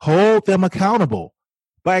 Hold them accountable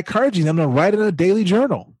by encouraging them to write in a daily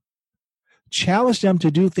journal. Challenge them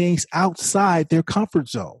to do things outside their comfort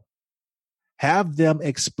zone. Have them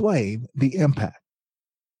explain the impact.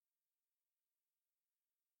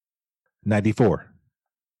 94.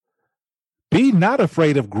 Be not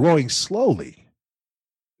afraid of growing slowly.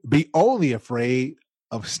 Be only afraid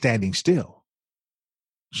of standing still.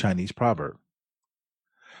 Chinese proverb.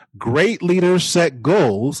 Great leaders set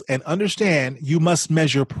goals and understand you must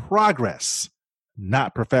measure progress,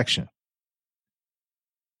 not perfection.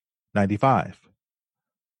 95.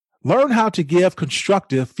 Learn how to give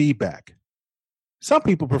constructive feedback. Some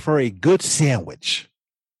people prefer a good sandwich.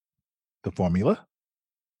 The formula: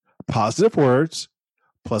 positive words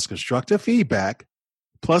plus constructive feedback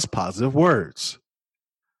plus positive words.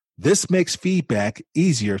 This makes feedback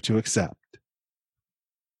easier to accept.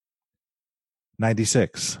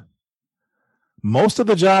 96. Most of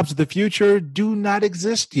the jobs of the future do not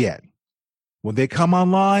exist yet. When they come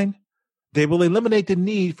online, they will eliminate the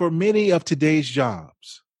need for many of today's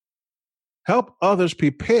jobs. Help others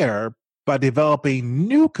prepare by developing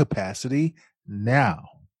new capacity now.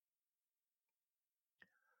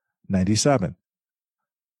 97.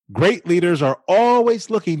 Great leaders are always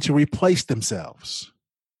looking to replace themselves.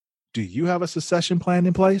 Do you have a succession plan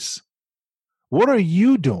in place? What are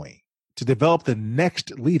you doing to develop the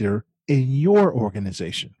next leader in your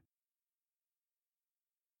organization?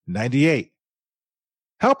 98.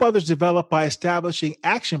 Help others develop by establishing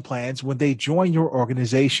action plans when they join your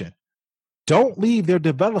organization. Don't leave their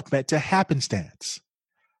development to happenstance.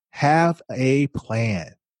 Have a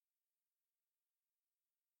plan.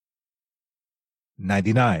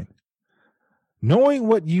 99. Knowing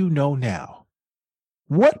what you know now,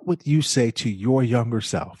 what would you say to your younger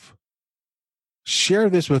self? Share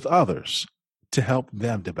this with others to help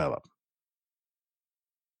them develop.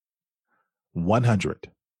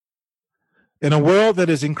 100. In a world that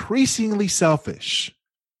is increasingly selfish,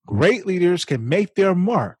 great leaders can make their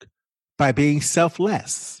mark by being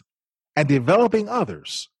selfless and developing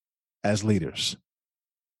others as leaders.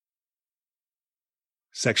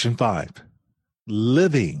 Section 5.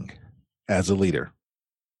 Living as a leader.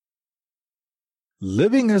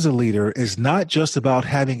 Living as a leader is not just about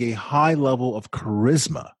having a high level of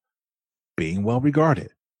charisma, being well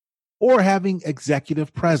regarded, or having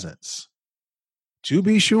executive presence. To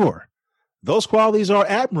be sure, those qualities are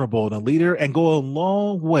admirable in a leader and go a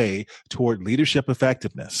long way toward leadership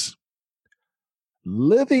effectiveness.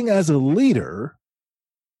 Living as a leader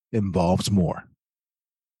involves more.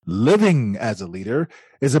 Living as a leader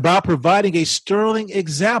is about providing a sterling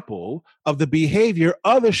example of the behavior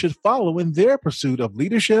others should follow in their pursuit of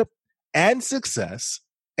leadership and success,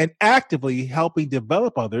 and actively helping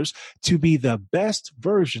develop others to be the best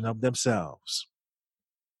version of themselves.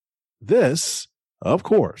 This, of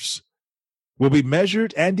course, will be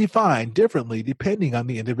measured and defined differently depending on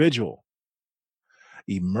the individual.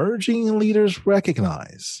 Emerging leaders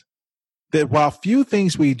recognize that while few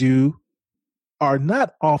things we do are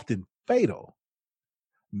not often fatal,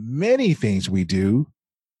 many things we do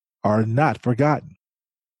are not forgotten.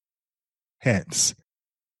 Hence,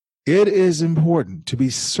 it is important to be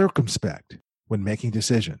circumspect when making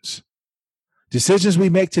decisions. Decisions we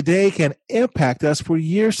make today can impact us for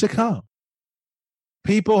years to come.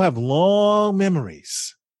 People have long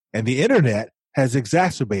memories, and the internet has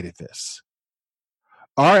exacerbated this.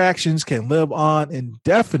 Our actions can live on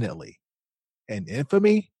indefinitely in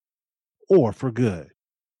infamy or for good.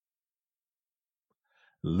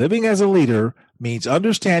 Living as a leader means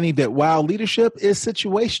understanding that while leadership is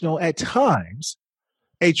situational at times,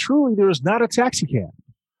 a true leader is not a taxi cab.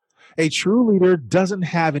 A true leader doesn't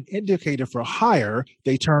have an indicator for hire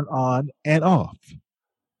they turn on and off.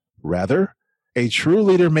 Rather, a true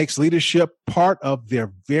leader makes leadership part of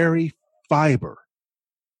their very fiber.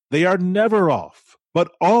 They are never off, but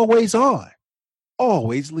always on,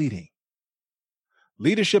 always leading.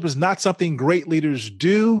 Leadership is not something great leaders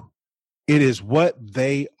do. It is what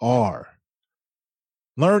they are.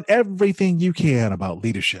 Learn everything you can about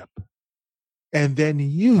leadership and then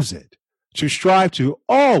use it to strive to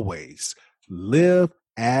always live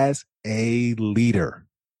as a leader.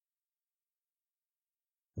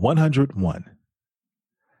 101.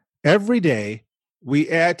 Every day, we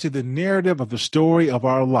add to the narrative of the story of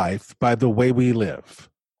our life by the way we live.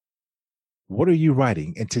 What are you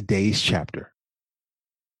writing in today's chapter?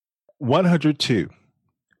 102.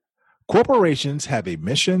 Corporations have a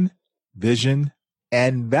mission, vision,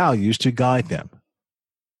 and values to guide them.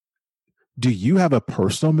 Do you have a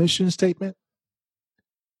personal mission statement?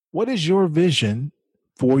 What is your vision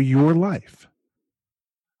for your life?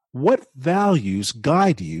 What values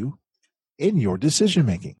guide you in your decision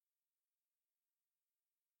making?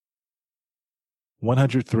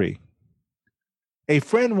 103. A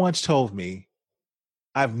friend once told me,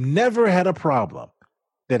 I've never had a problem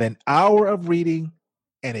that an hour of reading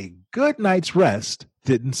and a good night's rest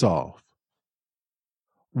didn't solve.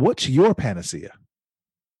 What's your panacea?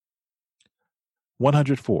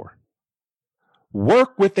 104.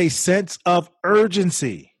 Work with a sense of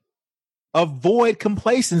urgency. Avoid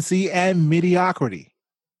complacency and mediocrity.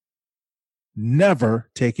 Never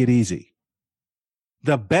take it easy.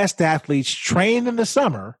 The best athletes train in the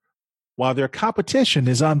summer while their competition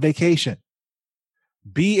is on vacation.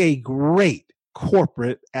 Be a great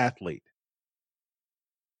corporate athlete.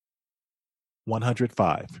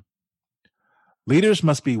 105. Leaders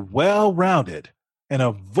must be well-rounded and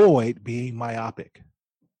avoid being myopic.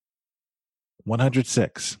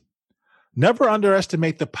 106. Never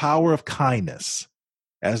underestimate the power of kindness.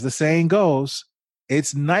 As the saying goes,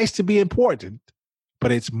 it's nice to be important,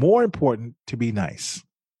 but it's more important to be nice.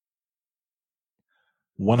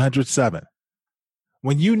 107.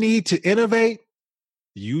 When you need to innovate,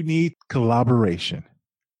 you need collaboration.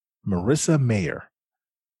 Marissa Mayer.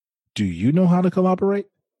 Do you know how to collaborate?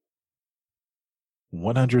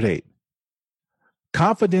 108.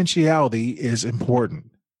 Confidentiality is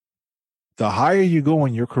important. The higher you go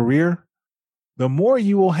in your career, the more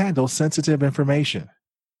you will handle sensitive information.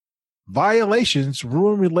 Violations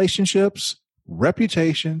ruin relationships,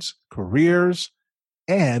 reputations, careers,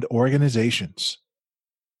 and organizations.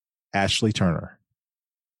 Ashley Turner.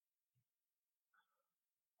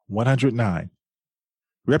 109.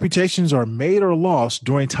 Reputations are made or lost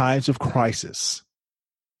during times of crisis.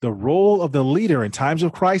 The role of the leader in times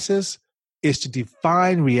of crisis is to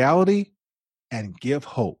define reality and give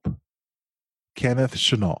hope. Kenneth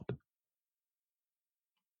Chenault.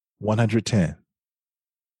 110.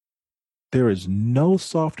 There is no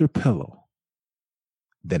softer pillow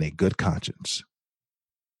than a good conscience.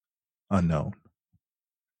 Unknown.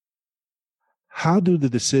 How do the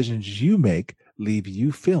decisions you make leave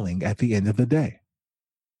you feeling at the end of the day?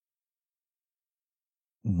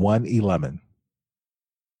 111.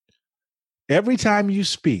 Every time you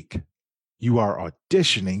speak, you are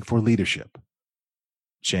auditioning for leadership.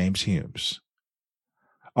 James Humes.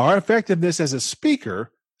 Our effectiveness as a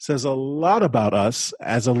speaker says a lot about us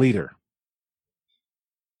as a leader.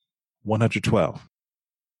 112.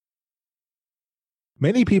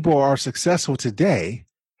 Many people are successful today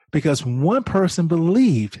because one person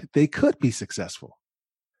believed they could be successful.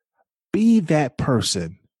 Be that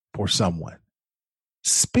person for someone.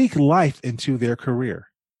 Speak life into their career.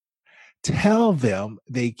 Tell them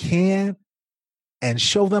they can and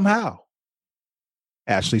show them how.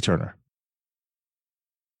 Ashley Turner.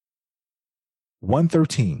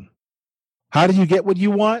 113. How do you get what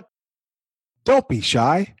you want? Don't be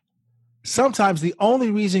shy. Sometimes the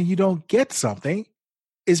only reason you don't get something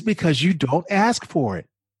is because you don't ask for it.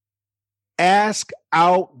 Ask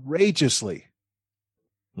outrageously.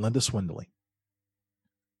 Linda Swindley.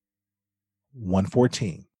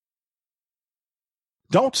 114.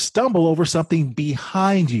 Don't stumble over something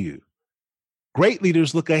behind you. Great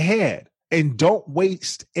leaders look ahead and don't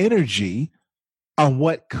waste energy on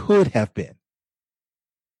what could have been.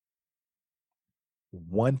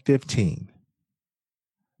 115.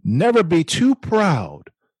 Never be too proud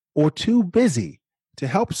or too busy to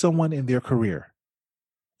help someone in their career.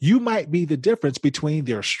 You might be the difference between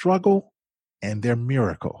their struggle and their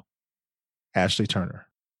miracle. Ashley Turner.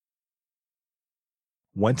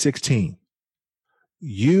 116.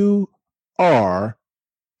 You are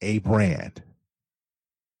a brand.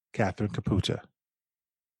 Catherine Caputa.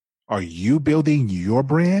 Are you building your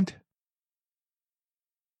brand?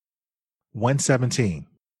 117.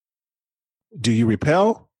 Do you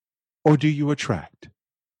repel or do you attract?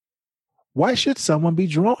 Why should someone be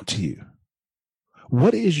drawn to you?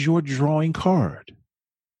 What is your drawing card?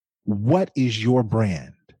 What is your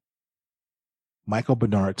brand? Michael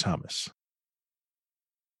Bernard Thomas.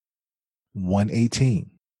 118.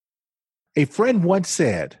 A friend once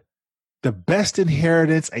said, the best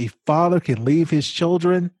inheritance a father can leave his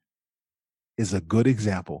children is a good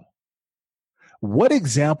example. What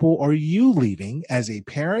example are you leaving as a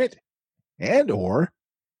parent and or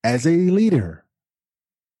as a leader?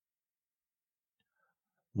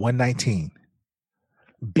 119.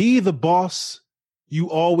 Be the boss you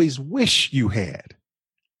always wish you had.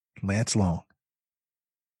 Lance Long.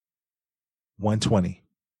 120.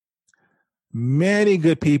 Many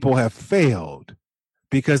good people have failed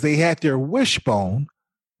because they had their wishbone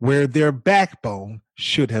where their backbone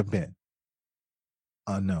should have been.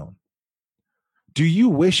 Unknown. Do you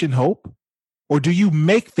wish and hope, or do you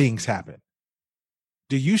make things happen?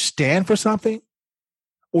 Do you stand for something,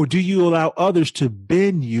 or do you allow others to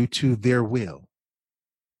bend you to their will?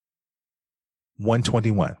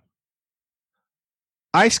 121.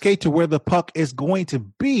 I skate to where the puck is going to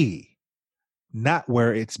be, not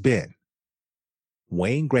where it's been.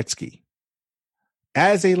 Wayne Gretzky.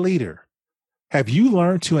 As a leader, have you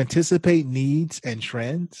learned to anticipate needs and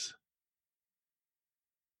trends?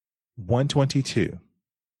 122.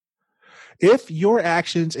 If your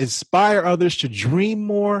actions inspire others to dream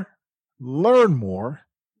more, learn more,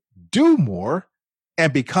 do more,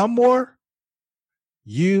 and become more,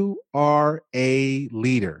 you are a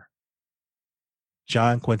leader.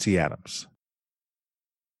 John Quincy Adams.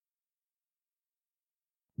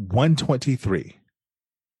 123.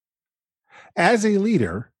 As a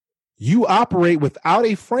leader, you operate without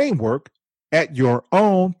a framework at your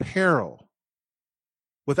own peril.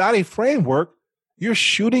 Without a framework, you're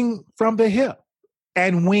shooting from the hip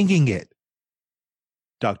and winging it.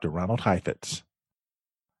 Dr. Ronald Heifetz.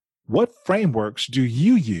 What frameworks do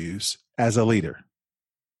you use as a leader?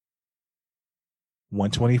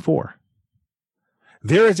 124.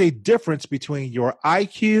 There is a difference between your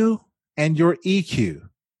IQ and your EQ.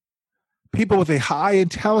 People with a high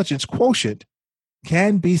intelligence quotient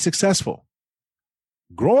can be successful.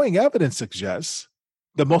 Growing evidence suggests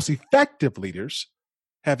The most effective leaders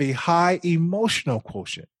have a high emotional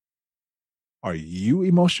quotient. Are you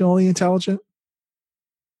emotionally intelligent?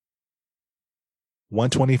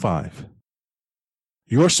 125.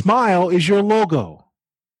 Your smile is your logo.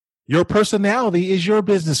 Your personality is your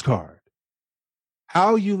business card.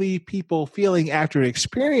 How you leave people feeling after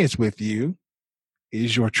experience with you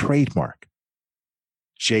is your trademark.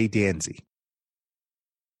 Jay Danzy.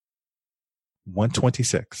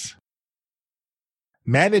 126.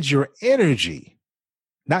 Manage your energy,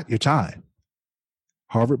 not your time.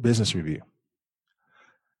 Harvard Business Review.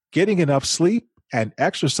 Getting enough sleep and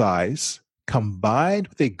exercise combined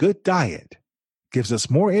with a good diet gives us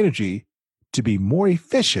more energy to be more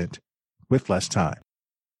efficient with less time.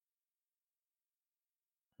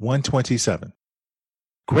 127.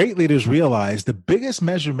 Great leaders realize the biggest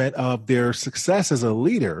measurement of their success as a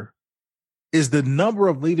leader is the number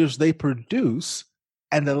of leaders they produce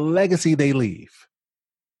and the legacy they leave.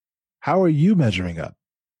 How are you measuring up?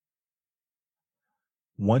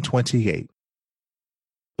 128.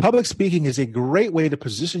 Public speaking is a great way to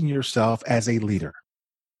position yourself as a leader.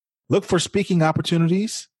 Look for speaking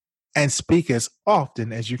opportunities and speak as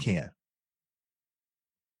often as you can.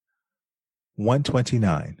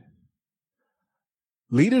 129.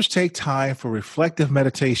 Leaders take time for reflective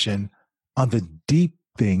meditation on the deep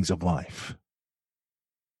things of life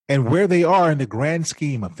and where they are in the grand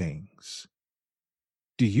scheme of things.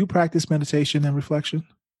 Do you practice meditation and reflection?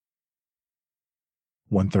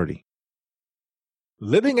 130.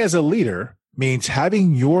 Living as a leader means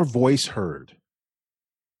having your voice heard.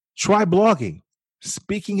 Try blogging,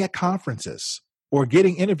 speaking at conferences, or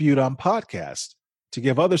getting interviewed on podcasts to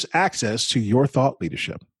give others access to your thought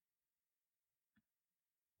leadership.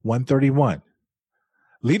 131.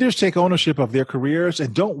 Leaders take ownership of their careers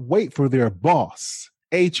and don't wait for their boss,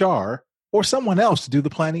 HR, or someone else to do the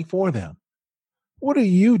planning for them. What are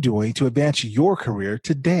you doing to advance your career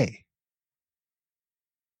today?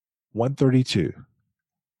 132.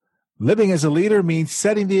 Living as a leader means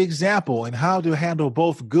setting the example in how to handle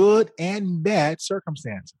both good and bad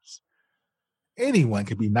circumstances. Anyone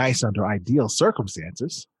can be nice under ideal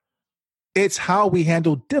circumstances. It's how we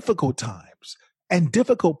handle difficult times and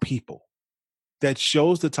difficult people that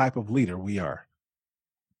shows the type of leader we are.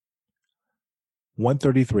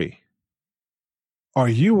 133. Are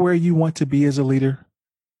you where you want to be as a leader?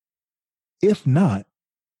 If not,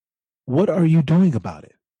 what are you doing about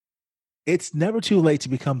it? It's never too late to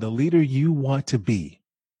become the leader you want to be.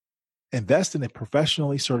 Invest in a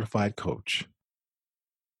professionally certified coach.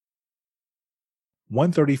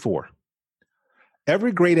 134.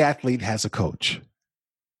 Every great athlete has a coach.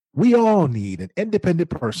 We all need an independent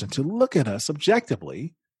person to look at us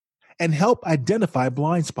objectively and help identify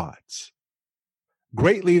blind spots.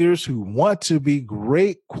 Great leaders who want to be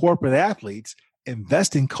great corporate athletes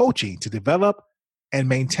invest in coaching to develop and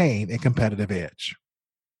maintain a competitive edge.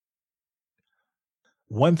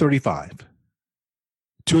 135.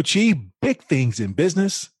 To achieve big things in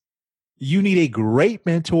business, you need a great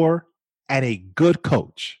mentor and a good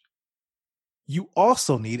coach. You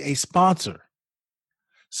also need a sponsor.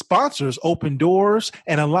 Sponsors open doors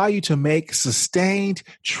and allow you to make sustained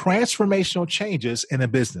transformational changes in a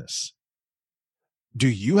business. Do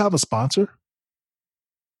you have a sponsor?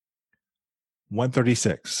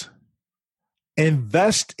 136.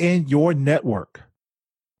 Invest in your network.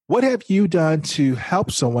 What have you done to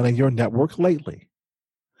help someone in your network lately?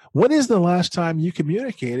 When is the last time you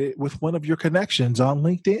communicated with one of your connections on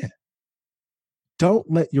LinkedIn?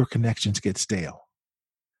 Don't let your connections get stale.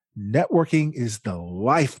 Networking is the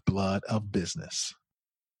lifeblood of business.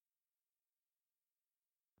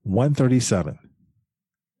 137.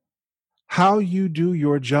 How you do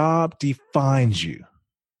your job defines you.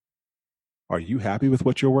 Are you happy with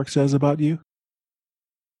what your work says about you?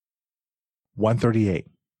 138.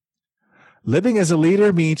 Living as a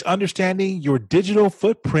leader means understanding your digital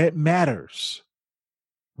footprint matters.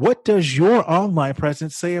 What does your online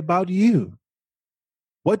presence say about you?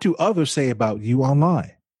 What do others say about you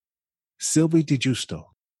online? Sylvie DiGiusto.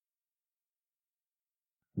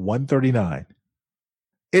 139.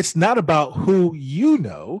 It's not about who you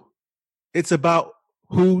know. It's about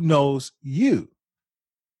who knows you.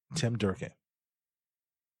 Tim Durkin.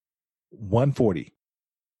 140.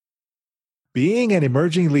 Being an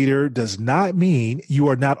emerging leader does not mean you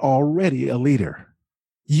are not already a leader.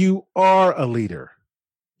 You are a leader.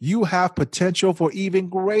 You have potential for even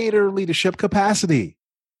greater leadership capacity.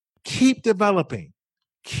 Keep developing,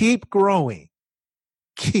 keep growing,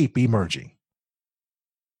 keep emerging.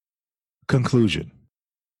 Conclusion.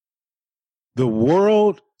 The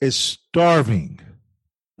world is starving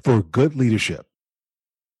for good leadership.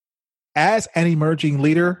 As an emerging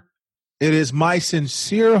leader, it is my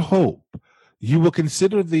sincere hope you will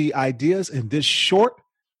consider the ideas in this short,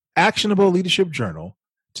 actionable leadership journal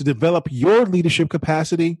to develop your leadership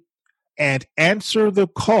capacity and answer the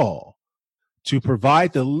call to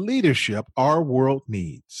provide the leadership our world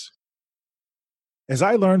needs. As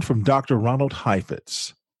I learned from Dr. Ronald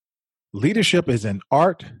Heifetz, leadership is an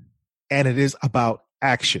art and it is about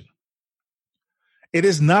action. It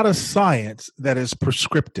is not a science that is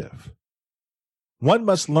prescriptive. One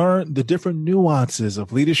must learn the different nuances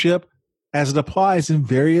of leadership as it applies in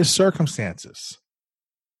various circumstances.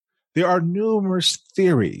 There are numerous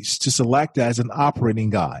theories to select as an operating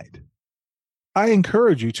guide. I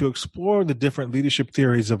encourage you to explore the different leadership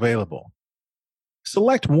theories available.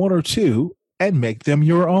 Select one or two and make them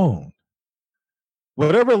your own.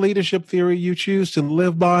 Whatever leadership theory you choose to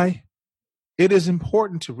live by, it is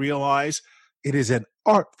important to realize it is an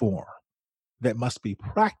art form that must be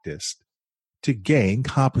practiced to gain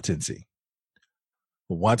competency.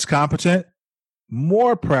 Once competent,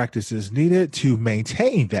 more practice is needed to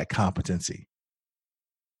maintain that competency.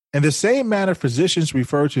 In the same manner physicians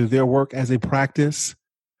refer to their work as a practice,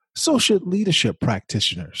 so should leadership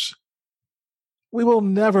practitioners. We will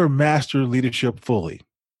never master leadership fully,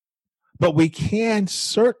 but we can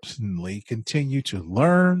certainly continue to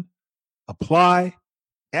learn, apply,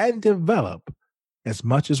 and develop as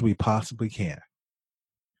much as we possibly can.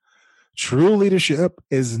 True leadership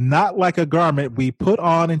is not like a garment we put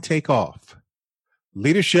on and take off.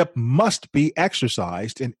 Leadership must be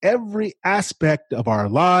exercised in every aspect of our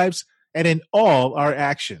lives and in all our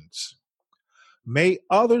actions. May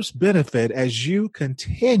others benefit as you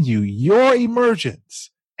continue your emergence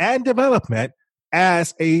and development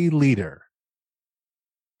as a leader.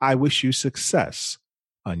 I wish you success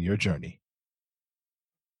on your journey.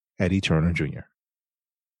 Eddie Turner Jr.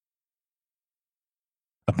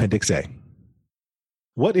 Appendix A.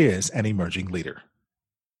 What is an emerging leader?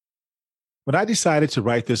 When I decided to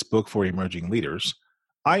write this book for emerging leaders,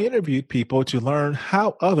 I interviewed people to learn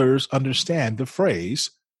how others understand the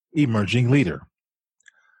phrase emerging leader.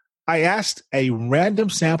 I asked a random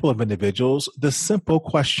sample of individuals the simple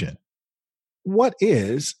question, what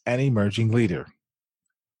is an emerging leader?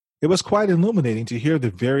 It was quite illuminating to hear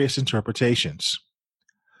the various interpretations.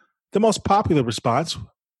 The most popular response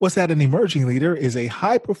was that an emerging leader is a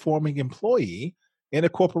high-performing employee in a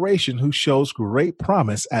corporation who shows great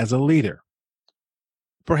promise as a leader.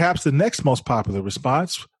 Perhaps the next most popular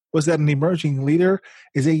response was that an emerging leader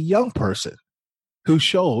is a young person who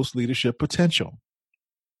shows leadership potential.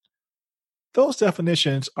 Those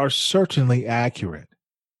definitions are certainly accurate.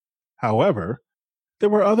 However, there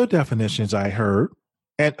were other definitions I heard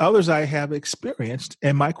and others I have experienced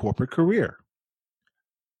in my corporate career.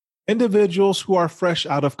 Individuals who are fresh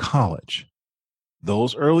out of college,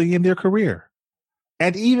 those early in their career,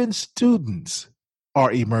 and even students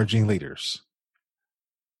are emerging leaders.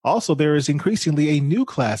 Also, there is increasingly a new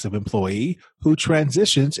class of employee who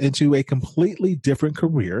transitions into a completely different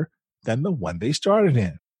career than the one they started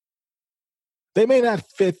in. They may not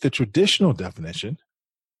fit the traditional definition,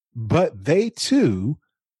 but they too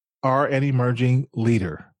are an emerging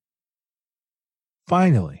leader.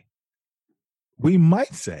 Finally, we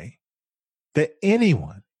might say that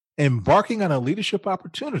anyone embarking on a leadership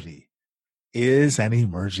opportunity is an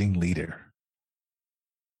emerging leader.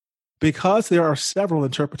 Because there are several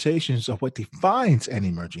interpretations of what defines an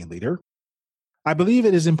emerging leader, I believe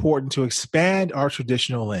it is important to expand our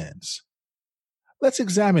traditional lens. Let's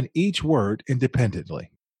examine each word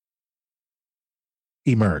independently.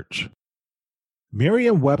 Emerge.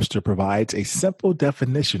 Merriam-Webster provides a simple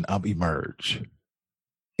definition of emerge.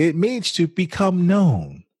 It means to become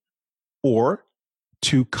known or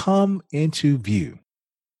to come into view.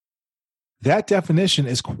 That definition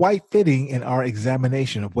is quite fitting in our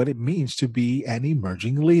examination of what it means to be an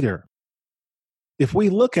emerging leader. If we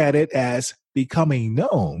look at it as becoming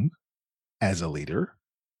known as a leader,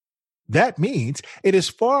 that means it is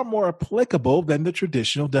far more applicable than the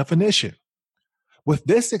traditional definition. With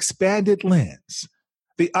this expanded lens,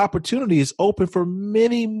 the opportunity is open for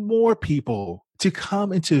many more people to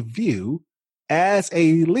come into view as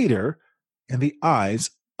a leader in the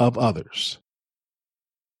eyes of others.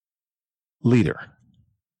 Leader.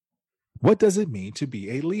 What does it mean to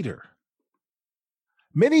be a leader?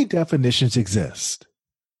 Many definitions exist.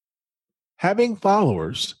 Having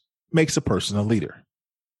followers makes a person a leader.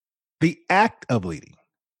 The act of leading.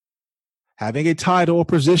 Having a title or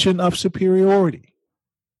position of superiority.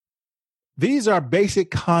 These are basic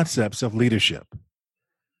concepts of leadership.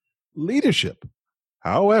 Leadership,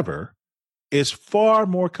 however, is far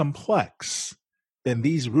more complex than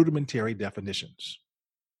these rudimentary definitions.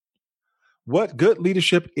 what good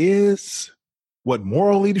leadership is, what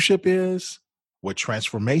moral leadership is, what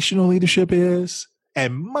transformational leadership is,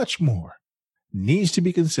 and much more needs to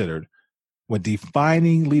be considered when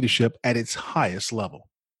defining leadership at its highest level.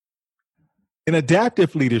 In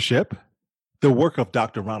Adaptive Leadership, the work of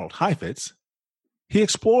Dr. Ronald Heifetz, he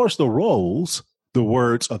explores the roles the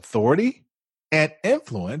words authority and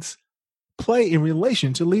influence play in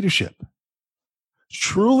relation to leadership.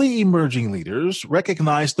 Truly emerging leaders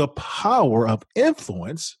recognize the power of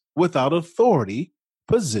influence without authority,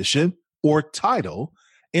 position, or title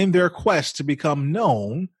in their quest to become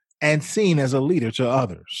known and seen as a leader to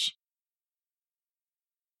others.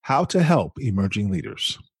 How to help emerging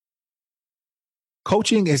leaders.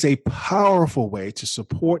 Coaching is a powerful way to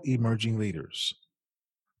support emerging leaders.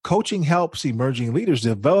 Coaching helps emerging leaders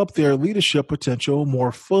develop their leadership potential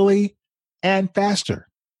more fully and faster.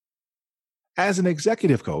 As an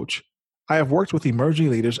executive coach, I have worked with emerging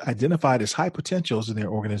leaders identified as high potentials in their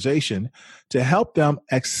organization to help them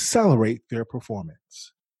accelerate their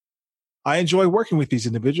performance. I enjoy working with these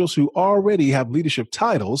individuals who already have leadership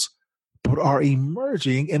titles, but are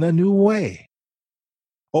emerging in a new way.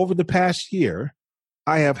 Over the past year,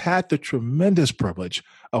 I have had the tremendous privilege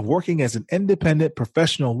of working as an independent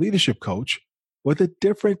professional leadership coach with a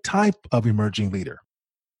different type of emerging leader.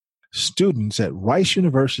 Students at Rice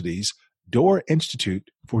University's Doerr Institute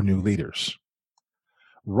for New Leaders.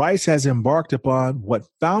 Rice has embarked upon what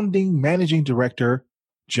founding managing director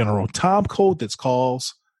General Tom Coates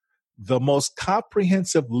calls the most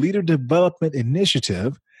comprehensive leader development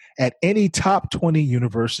initiative at any top 20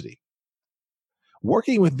 university.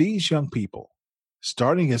 Working with these young people,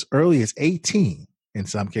 starting as early as 18 in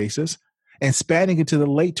some cases, and spanning into the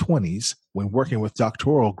late 20s when working with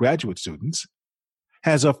doctoral graduate students,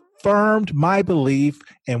 has affirmed my belief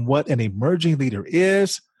in what an emerging leader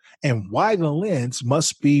is and why the lens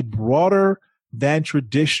must be broader than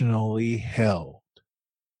traditionally held.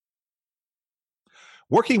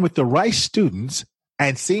 Working with the Rice students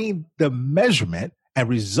and seeing the measurement and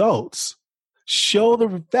results show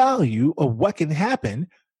the value of what can happen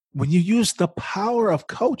when you use the power of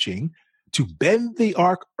coaching to bend the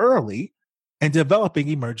arc early and developing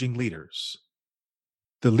emerging leaders.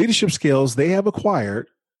 The leadership skills they have acquired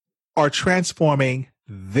are transforming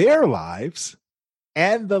their lives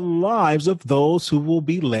and the lives of those who will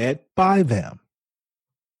be led by them.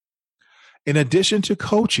 In addition to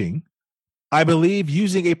coaching, I believe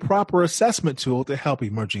using a proper assessment tool to help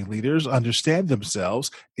emerging leaders understand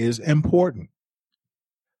themselves is important.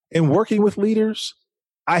 In working with leaders,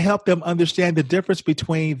 I help them understand the difference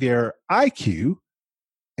between their IQ,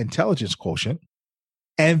 intelligence quotient,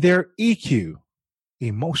 and their EQ,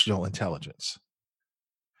 emotional intelligence.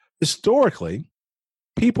 Historically,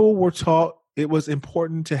 people were taught it was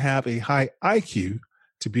important to have a high IQ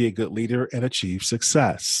to be a good leader and achieve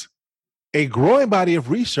success. A growing body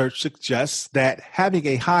of research suggests that having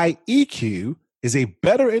a high EQ is a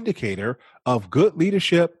better indicator of good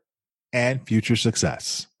leadership and future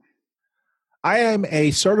success. I am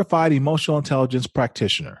a certified emotional intelligence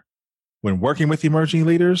practitioner. When working with emerging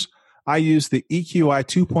leaders, I use the EQI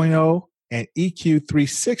 2.0 and EQ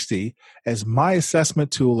 360 as my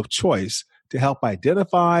assessment tool of choice to help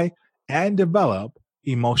identify and develop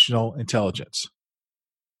emotional intelligence.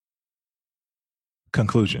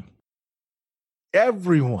 Conclusion.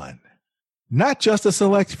 Everyone, not just a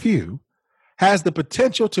select few, has the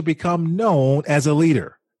potential to become known as a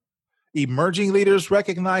leader. Emerging leaders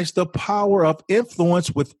recognize the power of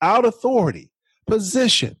influence without authority,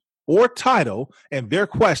 position, or title in their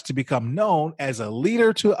quest to become known as a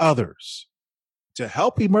leader to others. To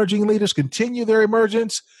help emerging leaders continue their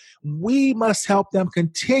emergence, we must help them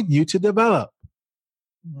continue to develop.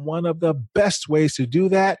 One of the best ways to do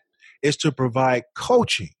that is to provide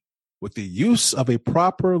coaching with the use of a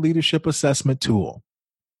proper leadership assessment tool.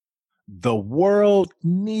 The world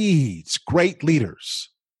needs great leaders.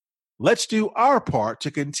 Let's do our part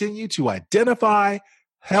to continue to identify,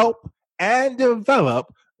 help, and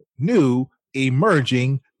develop new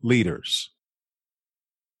emerging leaders.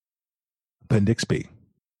 Appendix B.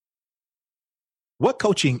 What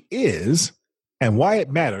coaching is and why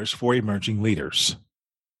it matters for emerging leaders.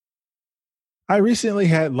 I recently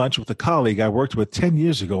had lunch with a colleague I worked with 10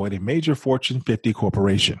 years ago at a major Fortune 50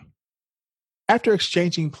 corporation. After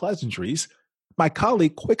exchanging pleasantries, my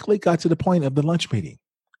colleague quickly got to the point of the lunch meeting.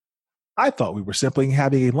 I thought we were simply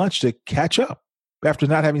having a lunch to catch up after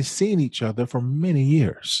not having seen each other for many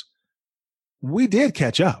years. We did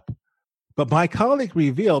catch up, but my colleague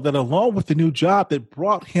revealed that along with the new job that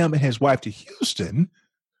brought him and his wife to Houston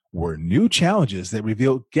were new challenges that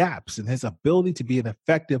revealed gaps in his ability to be an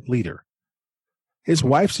effective leader. his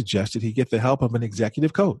wife suggested he get the help of an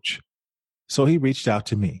executive coach. So he reached out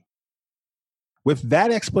to me. With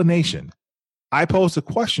that explanation, I posed a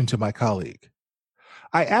question to my colleague.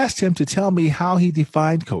 I asked him to tell me how he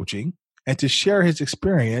defined coaching and to share his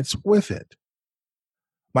experience with it.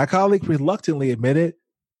 My colleague reluctantly admitted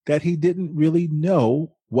that he didn't really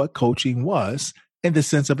know what coaching was in the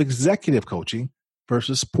sense of executive coaching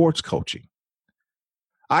versus sports coaching.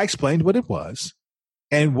 I explained what it was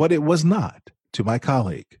and what it was not to my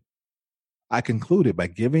colleague. I concluded by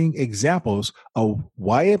giving examples of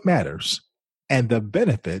why it matters and the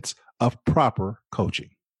benefits of proper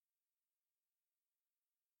coaching.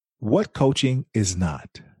 What coaching is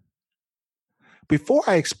not. Before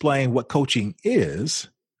I explain what coaching is,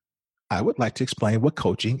 I would like to explain what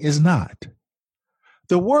coaching is not.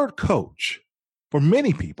 The word coach, for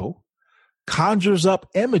many people, conjures up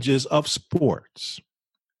images of sports.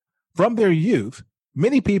 From their youth,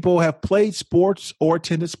 many people have played sports or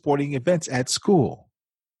attended sporting events at school.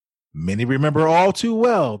 Many remember all too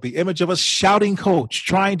well the image of a shouting coach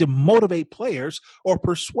trying to motivate players or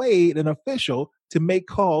persuade an official to make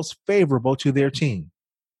calls favorable to their team.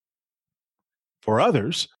 For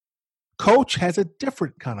others, coach has a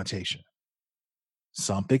different connotation.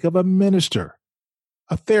 Some think of a minister,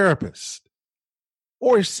 a therapist,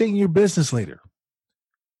 or a senior business leader.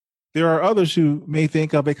 There are others who may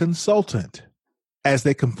think of a consultant, as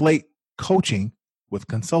they conflate coaching with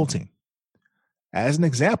consulting. As an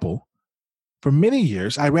example, for many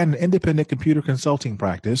years, I ran an independent computer consulting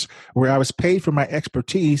practice where I was paid for my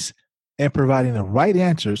expertise in providing the right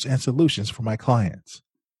answers and solutions for my clients.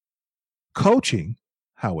 Coaching,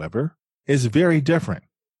 however, is very different.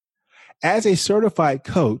 As a certified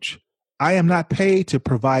coach, I am not paid to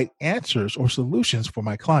provide answers or solutions for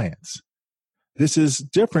my clients. This is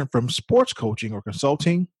different from sports coaching or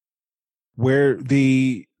consulting, where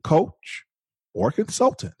the coach or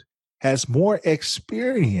consultant has more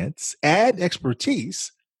experience and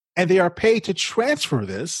expertise, and they are paid to transfer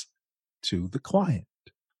this to the client.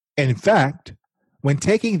 In fact, when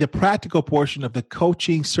taking the practical portion of the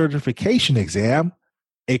coaching certification exam,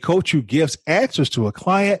 a coach who gives answers to a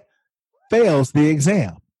client fails the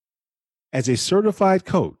exam. As a certified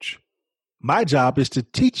coach, my job is to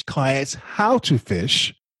teach clients how to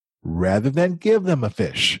fish rather than give them a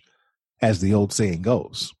fish, as the old saying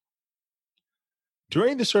goes.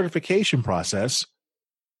 During the certification process,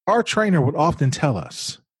 our trainer would often tell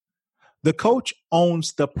us, the coach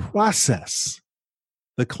owns the process.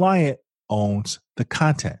 The client owns the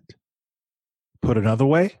content. Put another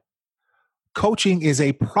way, coaching is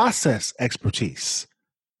a process expertise,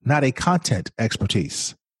 not a content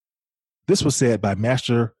expertise. This was said by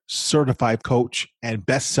Master Certified Coach and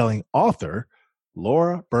best-selling author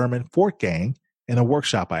Laura Berman Fortgang in a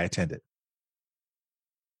workshop I attended.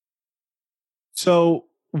 So,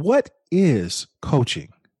 what is coaching?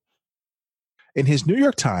 In his New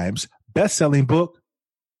York Times best-selling book,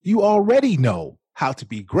 You Already Know How to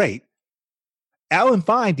Be Great, Alan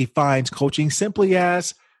Fine defines coaching simply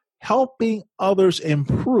as helping others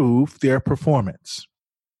improve their performance.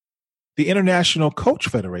 The International Coach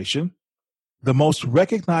Federation, the most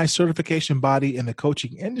recognized certification body in the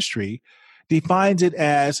coaching industry, defines it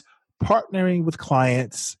as partnering with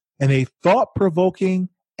clients in a thought-provoking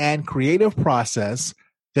and creative process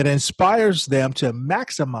that inspires them to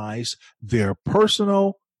maximize their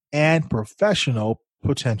personal and professional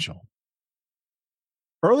potential.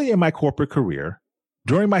 Early in my corporate career,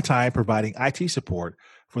 during my time providing IT support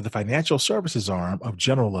for the financial services arm of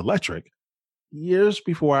General Electric, years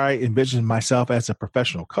before I envisioned myself as a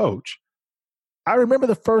professional coach, I remember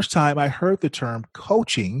the first time I heard the term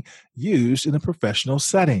coaching used in a professional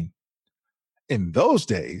setting. In those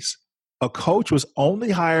days, a coach was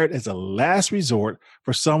only hired as a last resort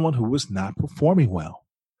for someone who was not performing well.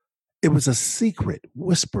 It was a secret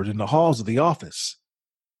whispered in the halls of the office.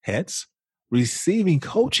 Hence, receiving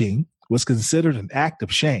coaching was considered an act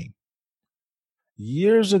of shame.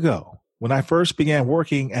 Years ago, when I first began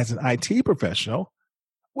working as an IT professional,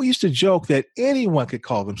 we used to joke that anyone could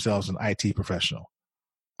call themselves an IT professional.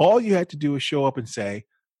 All you had to do is show up and say,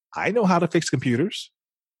 I know how to fix computers,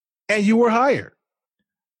 and you were hired.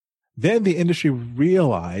 Then the industry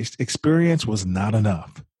realized experience was not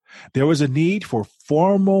enough. There was a need for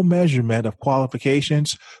formal measurement of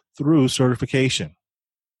qualifications through certification.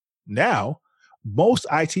 Now, most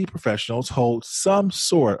IT professionals hold some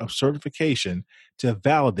sort of certification to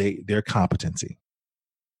validate their competency.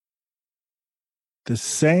 The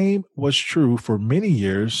same was true for many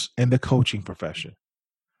years in the coaching profession.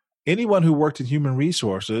 Anyone who worked in human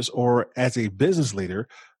resources or as a business leader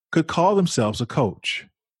could call themselves a coach.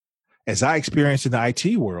 As I experienced in the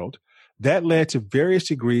IT world, that led to various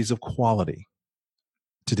degrees of quality.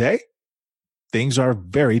 Today, things are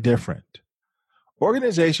very different.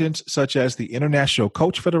 Organizations such as the International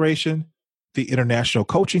Coach Federation, the International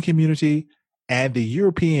Coaching Community, and the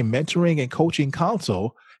European Mentoring and Coaching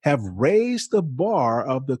Council have raised the bar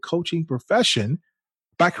of the coaching profession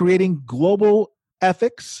by creating global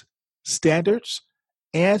ethics, standards,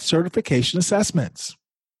 and certification assessments.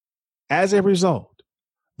 As a result,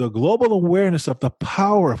 the global awareness of the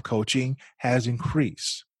power of coaching has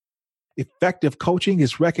increased. Effective coaching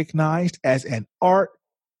is recognized as an art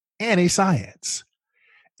and a science.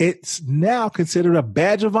 It's now considered a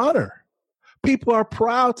badge of honor. People are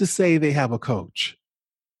proud to say they have a coach.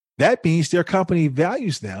 That means their company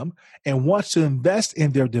values them and wants to invest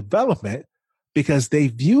in their development because they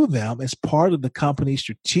view them as part of the company's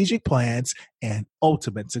strategic plans and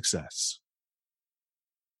ultimate success.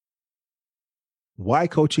 Why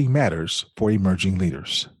coaching matters for emerging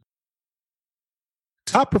leaders.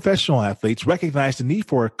 Top professional athletes recognize the need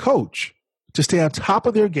for a coach to stay on top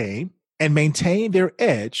of their game and maintain their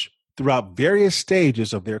edge throughout various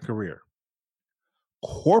stages of their career.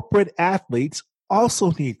 Corporate athletes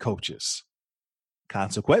also need coaches.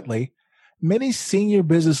 Consequently, many senior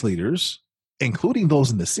business leaders, including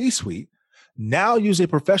those in the C-suite, now use a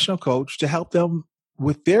professional coach to help them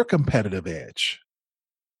with their competitive edge.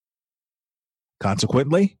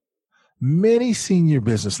 Consequently, many senior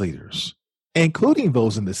business leaders, including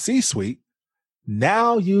those in the C-suite,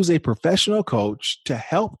 now use a professional coach to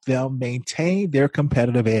help them maintain their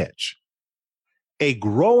competitive edge. A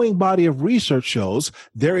growing body of research shows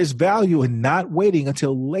there is value in not waiting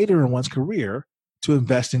until later in one's career to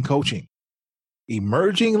invest in coaching.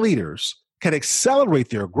 Emerging leaders can accelerate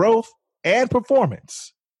their growth and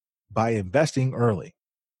performance by investing early.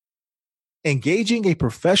 Engaging a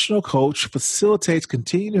professional coach facilitates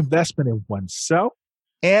continued investment in oneself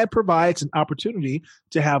and provides an opportunity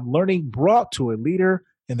to have learning brought to a leader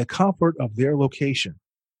in the comfort of their location.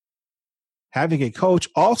 Having a coach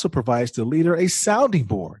also provides the leader a sounding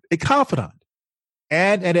board, a confidant,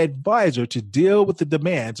 and an advisor to deal with the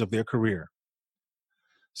demands of their career.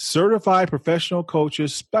 Certified professional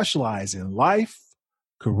coaches specialize in life,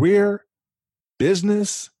 career,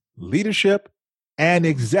 business, leadership, and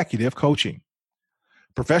executive coaching.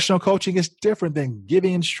 Professional coaching is different than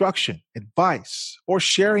giving instruction, advice, or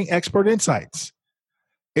sharing expert insights.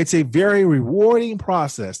 It's a very rewarding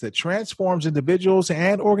process that transforms individuals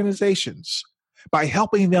and organizations by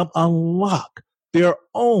helping them unlock their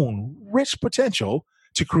own rich potential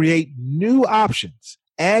to create new options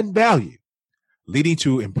and value, leading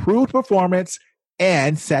to improved performance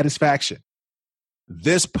and satisfaction.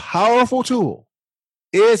 This powerful tool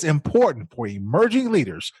is important for emerging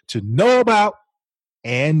leaders to know about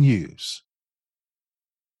and use.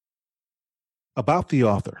 About the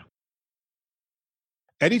author.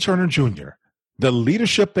 Eddie Turner Jr., the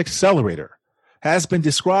Leadership Accelerator, has been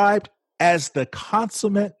described as the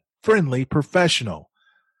consummate friendly professional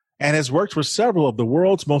and has worked for several of the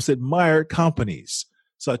world's most admired companies,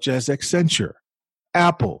 such as Accenture,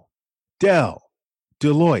 Apple, Dell,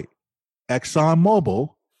 Deloitte,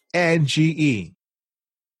 ExxonMobil, and GE.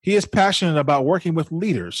 He is passionate about working with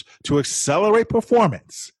leaders to accelerate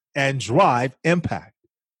performance and drive impact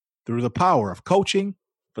through the power of coaching,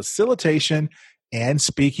 facilitation, and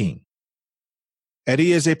speaking.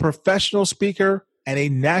 Eddie is a professional speaker and a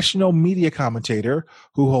national media commentator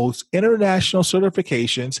who holds international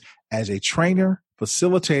certifications as a trainer,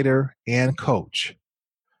 facilitator, and coach.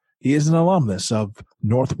 He is an alumnus of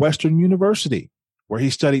Northwestern University, where he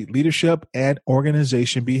studied leadership and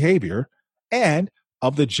organization behavior, and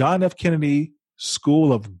of the John F. Kennedy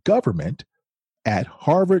School of Government at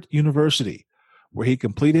Harvard University, where he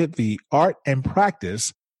completed the Art and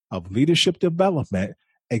Practice of Leadership Development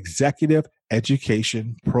Executive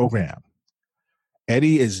Education Program.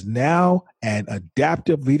 Eddie is now an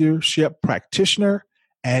adaptive leadership practitioner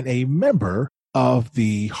and a member of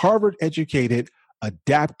the Harvard-educated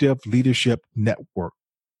Adaptive Leadership Network.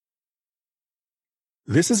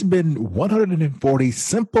 This has been 140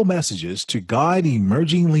 Simple Messages to Guide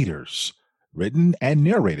Emerging Leaders, written and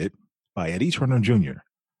narrated by Eddie Turner Jr.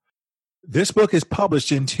 This book is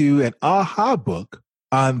published into an AHA book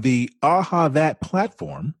on the AHA That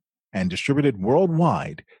platform and distributed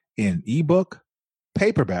worldwide in ebook,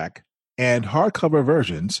 paperback, and hardcover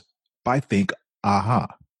versions by Think AHA.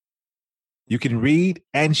 You can read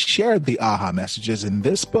and share the AHA messages in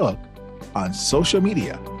this book on social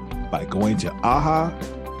media by going to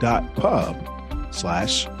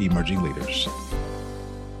aha.pub/emerging leaders.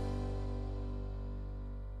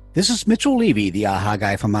 This is Mitchell Levy, the AHA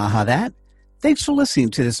guy from AHA That. Thanks for listening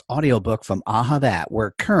to this audiobook from AHA That,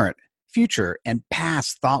 where current future, and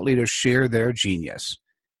past thought leaders share their genius.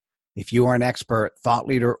 If you are an expert, thought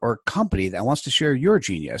leader, or company that wants to share your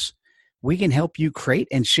genius, we can help you create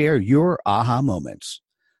and share your aha moments.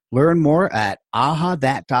 Learn more at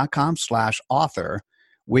ahathat.com/author,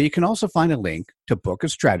 where you can also find a link to book a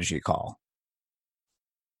strategy call.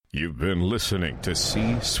 You've been listening to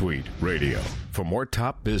C-Suite Radio. For more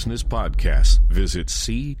top business podcasts, visit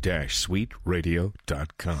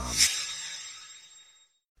c-suiteradio.com.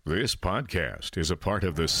 This podcast is a part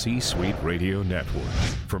of the C-Suite Radio Network.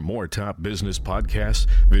 For more top business podcasts,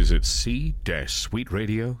 visit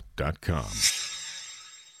c-suiteradio.com.